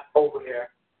I'm not over there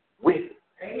with it.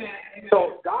 Amen.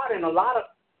 So God in a lot of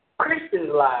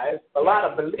Christians' lives, a lot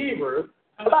of believers,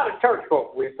 a lot of church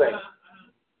folk, we say,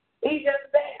 He's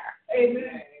just there.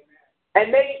 Amen.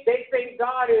 And they think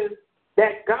God is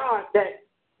that God that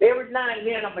every now and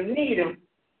then I'm going to need Him.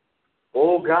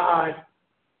 Oh, God,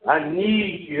 I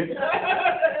need you.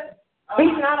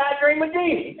 He's not our dream of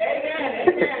genie.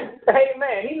 Amen.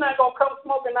 Amen. He's not going to come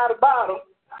smoking out a bottle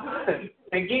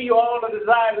and give you all the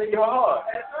desires in your heart.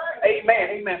 Amen.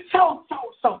 Amen. So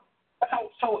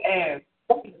as,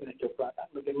 don't look at your brother,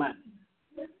 look at mine.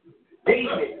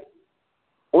 David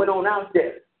went on out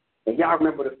there. And y'all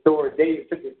remember the story. David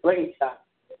took his slingshot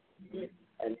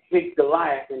and hit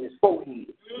Goliath in his forehead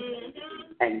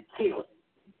and killed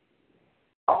him.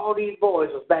 All these boys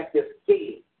was back there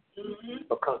scared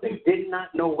because they did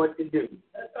not know what to do.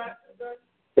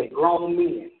 They grown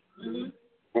men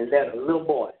and let a little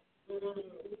boy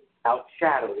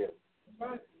outshadow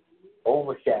them,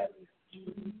 overshadow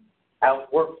them,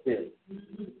 outwork them,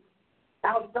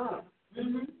 outdone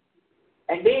them.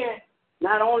 And then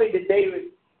not only did David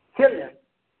kill him,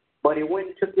 but he went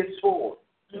and took his sword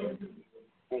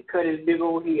and cut his big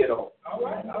old head off. All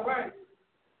right.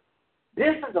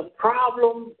 This is a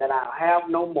problem that I have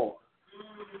no more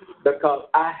because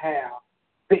I have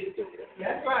victory.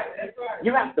 That's right.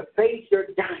 You have to face your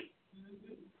giant.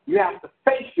 You have to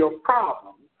face your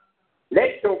problem.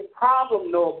 Let your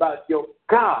problem know about your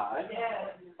God.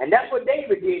 And that's what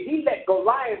David did. He let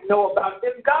Goliath know about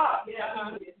this God.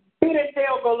 He didn't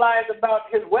tell Goliath about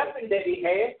his weapon that he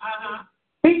had.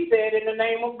 He said in the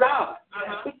name of God.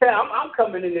 He said, I'm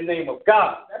coming in the name of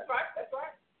God. That's right.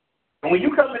 And when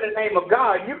you come in the name of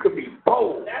God, you can be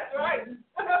bold. That's right.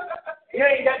 You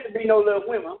ain't got to be no little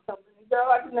women. I'm coming in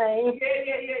God's name.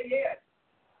 Yeah.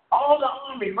 All the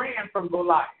army ran from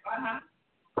Goliath.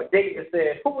 But David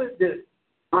said, who is this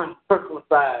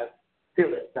uncircumcised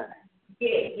Philistine?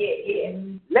 Yeah.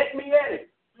 Let me at it.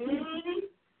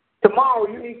 Tomorrow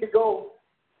you need to go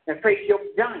and face your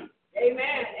giant.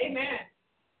 Amen.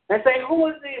 And say, who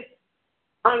is this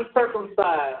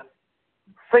uncircumcised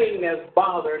thing that's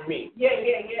bothering me? Yeah.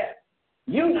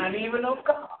 You're not even of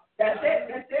God. That's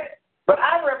it. But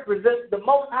I represent the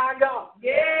Most High God.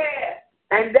 Yeah.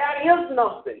 And there is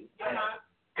nothing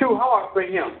too hard for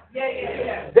Him.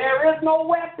 Yeah. There is no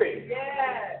weapon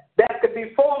that could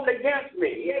be formed against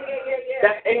me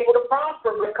that's able to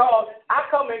prosper because I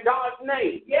come in God's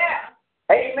name. Yeah.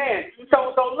 Amen.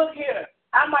 So look here.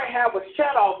 I might have a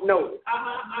shut-off notice.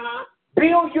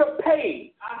 Build your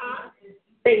page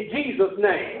in Jesus'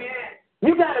 name. Amen.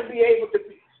 You got to be able to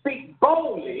speak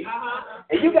boldly,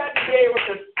 and you got to be able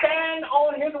to stand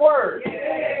on His word.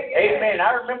 Amen.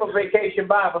 I remember Vacation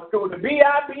Bible School, the Bible.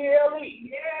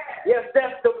 Yes,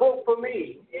 that's the book for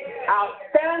me. I'll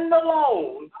stand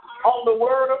alone on the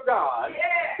word of God.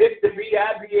 It's the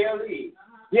Bible.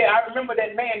 Yeah, I remember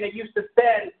that man that used to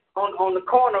stand on the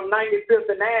corner of 95th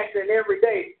and Ashland every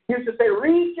day. He used to say,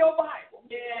 read your Bible.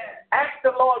 Ask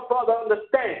the Lord for the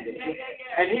understanding,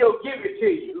 and He'll give it to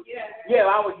you. Yeah,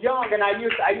 I was young, and I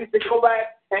used to go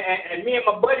back, and me and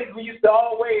my buddies, we used to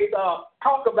always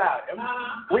talk about Him.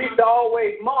 We used to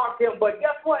always mark Him, but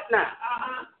guess what now?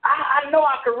 I know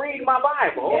I can read my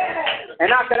Bible,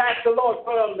 and I could ask the Lord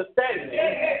for understanding,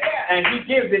 and He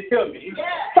gives it to me.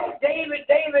 So David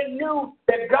knew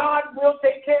that God will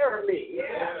take care of me.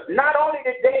 Not only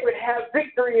did David have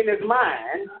victory in his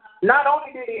mind, not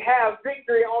only did he have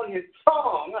victory on his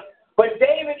tongue, but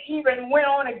David even went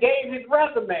on and gave his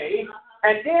resume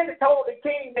and then told the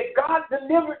king that God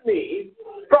delivered me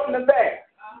from the bear.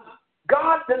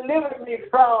 God delivered me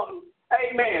from,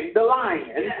 amen, the lion.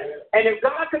 And if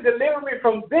God could deliver me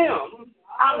from them,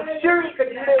 I'm sure He could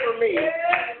deliver me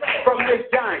from this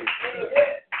giant.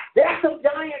 There's some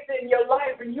giants in your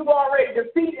life, and you've already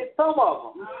defeated some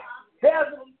of them.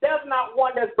 There's not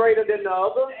one that's greater than the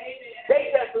other.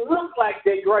 They just look like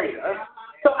they're greater.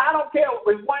 So I don't care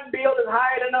if one bill is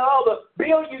higher than the other.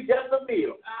 Bill, you just a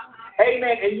bill.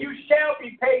 Amen. And you shall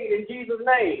be paid in Jesus'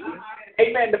 name.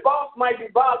 Amen. The boss might be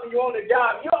bossing you on the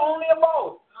job. You're only a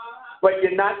boss, but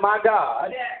you're not my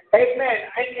God. Amen.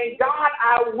 And God,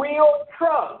 I will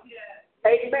trust.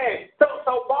 Amen. So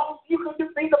boss, you can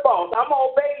be the boss. I'm going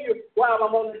to obey you while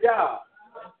I'm on the job.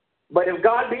 But if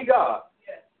God be God,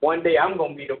 one day I'm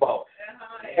going to be the boss.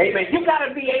 Amen. You got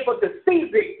to be able to see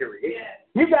victory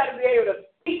You got to be able to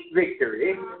speak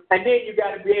victory, and then you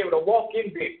got to be able to walk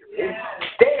in victory.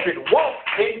 David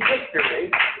walked in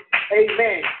victory.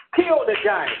 Amen. Killed the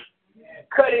giant,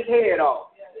 cut his head off,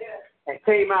 and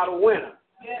came out a winner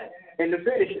in the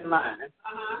finishing line.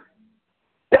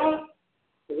 Don't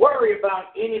worry about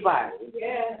anybody.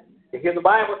 Because the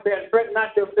Bible says, fret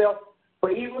not yourself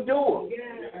for evildoers.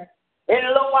 In a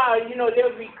little while,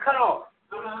 they'll be cut off.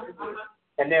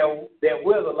 And they'll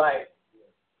wither like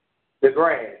the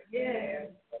grass.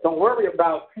 Don't worry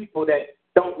about people that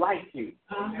don't like you.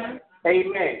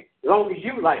 Amen. As long as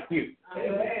you like you.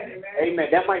 Amen.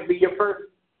 That might be your first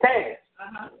task.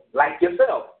 Like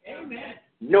yourself.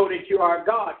 Know that you are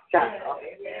God's child.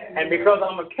 And because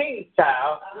I'm a king's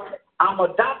child, I'm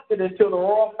adopted into the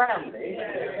royal family,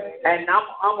 and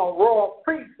I'm a royal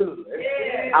priesthood.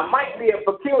 I might be a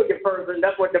peculiar person,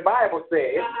 that's what the Bible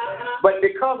says, but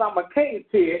because I'm a king's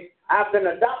kid, I've been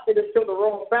adopted into the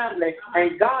royal family,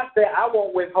 and God said I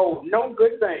won't withhold no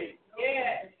good thing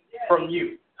from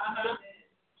you.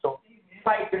 So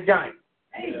fight the giant.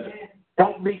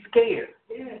 Don't be scared.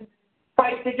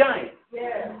 Fight the giant.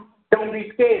 Don't be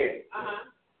scared.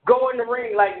 Go in the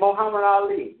ring like Muhammad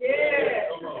Ali.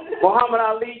 Muhammad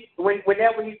Ali,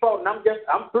 whenever he fought, and I'm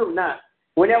through now.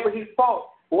 Whenever he fought,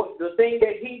 the thing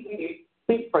that he did,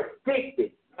 he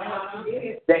predicted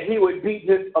that he would beat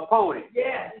his opponent.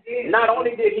 Not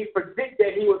only did he predict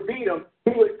that he would beat him,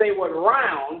 he would say what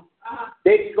round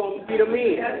that he's going to beat him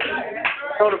in.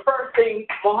 So the first thing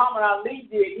Muhammad Ali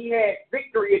did, he had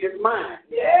victory in his mind.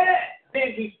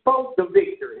 Then he spoke the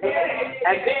victory.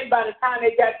 And then by the time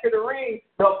they got to the ring,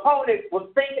 the opponent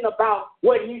was thinking about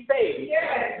what he said.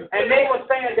 And they were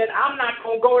saying that I'm not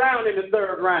going to go down in the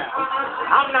third round.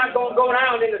 I'm not going to go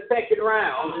down in the second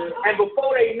round. And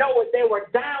before they know it, they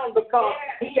were down because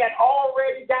he had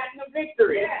already gotten the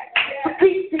victory.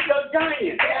 Speak to your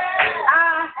giant.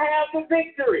 I have the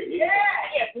victory.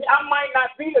 I might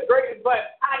not be the greatest,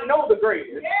 but I know the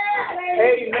greatest.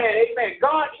 Amen. Amen.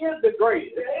 God is the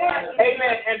greatest.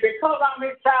 Amen. And because I'm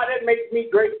his child, that makes me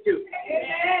great too.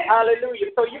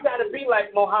 Hallelujah. So you got to be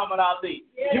like Muhammad Ali.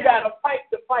 You got to fight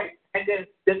the fight. And then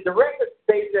the record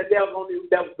states that that was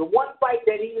the one fight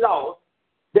that he lost,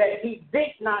 that he did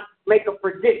not make a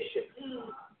prediction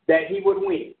that he would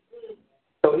win.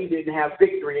 So he didn't have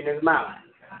victory in his mind.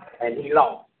 And he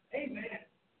lost.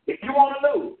 If you want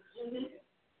to lose,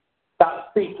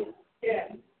 stop speaking.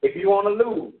 If you want to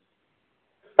lose,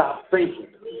 stop thinking.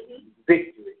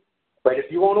 Victory. But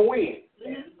if you want to win,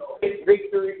 it's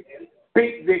victory,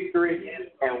 speak victory,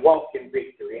 and walk in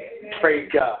victory. Praise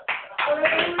God.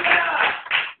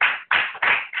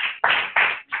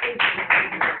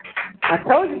 I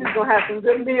told you we was going to have some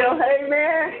good meal.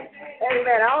 Amen.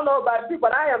 Amen. I don't know about you,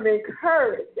 but I am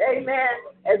encouraged. Amen.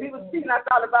 As he was speaking, I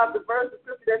thought about the verse of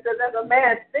scripture that says, as a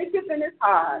man thinketh in his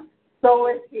heart, so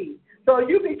is he. So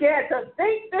you began to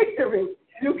think victory.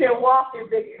 You can walk in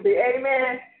victory.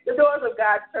 Amen. The doors of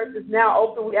God's church is now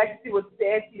open. We actually will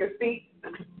stand to your feet.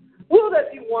 Will there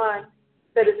be one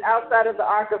that is outside of the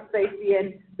ark of safety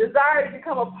and desire to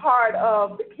become a part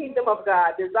of the kingdom of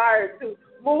God, desire to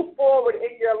move forward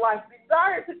in your life,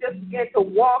 desire to just begin to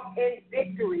walk in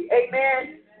victory?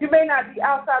 Amen. You may not be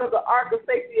outside of the ark of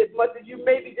safety as much as you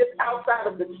may be just outside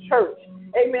of the church.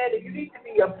 Amen. And you need to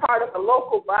be a part of the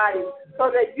local body so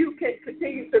that you can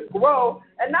continue to grow,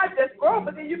 and not just grow,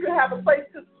 but then you can have a place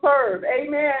to serve.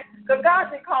 Amen. Because God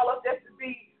didn't call us just to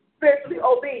be spiritually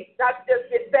obese, not to just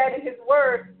get fed in his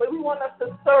word, but we want us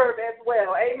to serve as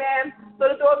well. Amen. So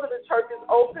the doors of the church is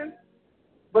open.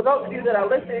 For those of you that are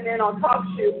listening in on Talk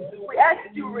Show, we ask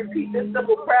that you repeat this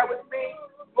simple prayer with me.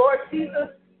 Lord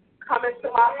Jesus, come into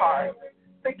my heart.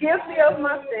 Forgive me of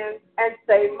my sins and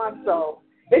save my soul.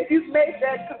 If you've made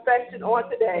that confession on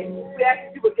today, we ask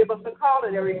that you would give us a call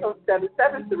at area code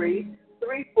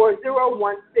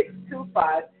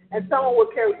 773-340-1625, and someone will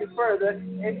carry you further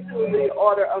into the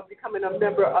order of becoming a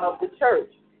member of the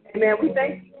church. Amen. We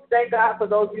thank God for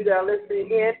those of you that are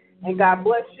listening in, and God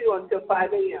bless you until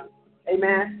 5 a.m.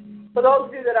 Amen. For those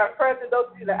of you that are present, those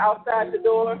of you that are outside the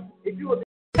door, if you would.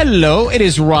 Hello, it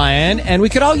is Ryan, and we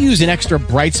could all use an extra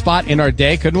bright spot in our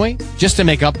day, couldn't we? Just to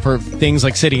make up for things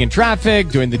like sitting in traffic,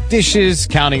 doing the dishes,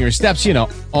 counting your steps,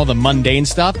 all the mundane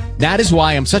stuff. That is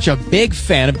why I'm such a big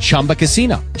fan of Chumba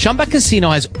Casino. Chumba Casino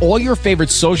has all your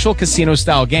favorite social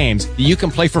casino-style games that you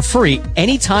can play for free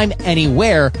anytime,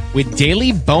 anywhere with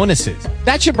daily bonuses.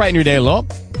 That should brighten your day a little.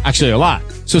 Actually, a lot.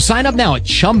 So sign up now at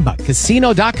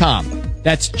ChumbaCasino.com.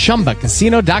 That's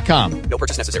ChumbaCasino.com. No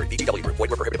purchase necessary. VGW Group.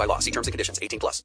 Void where prohibited by law. See terms and conditions. 18+.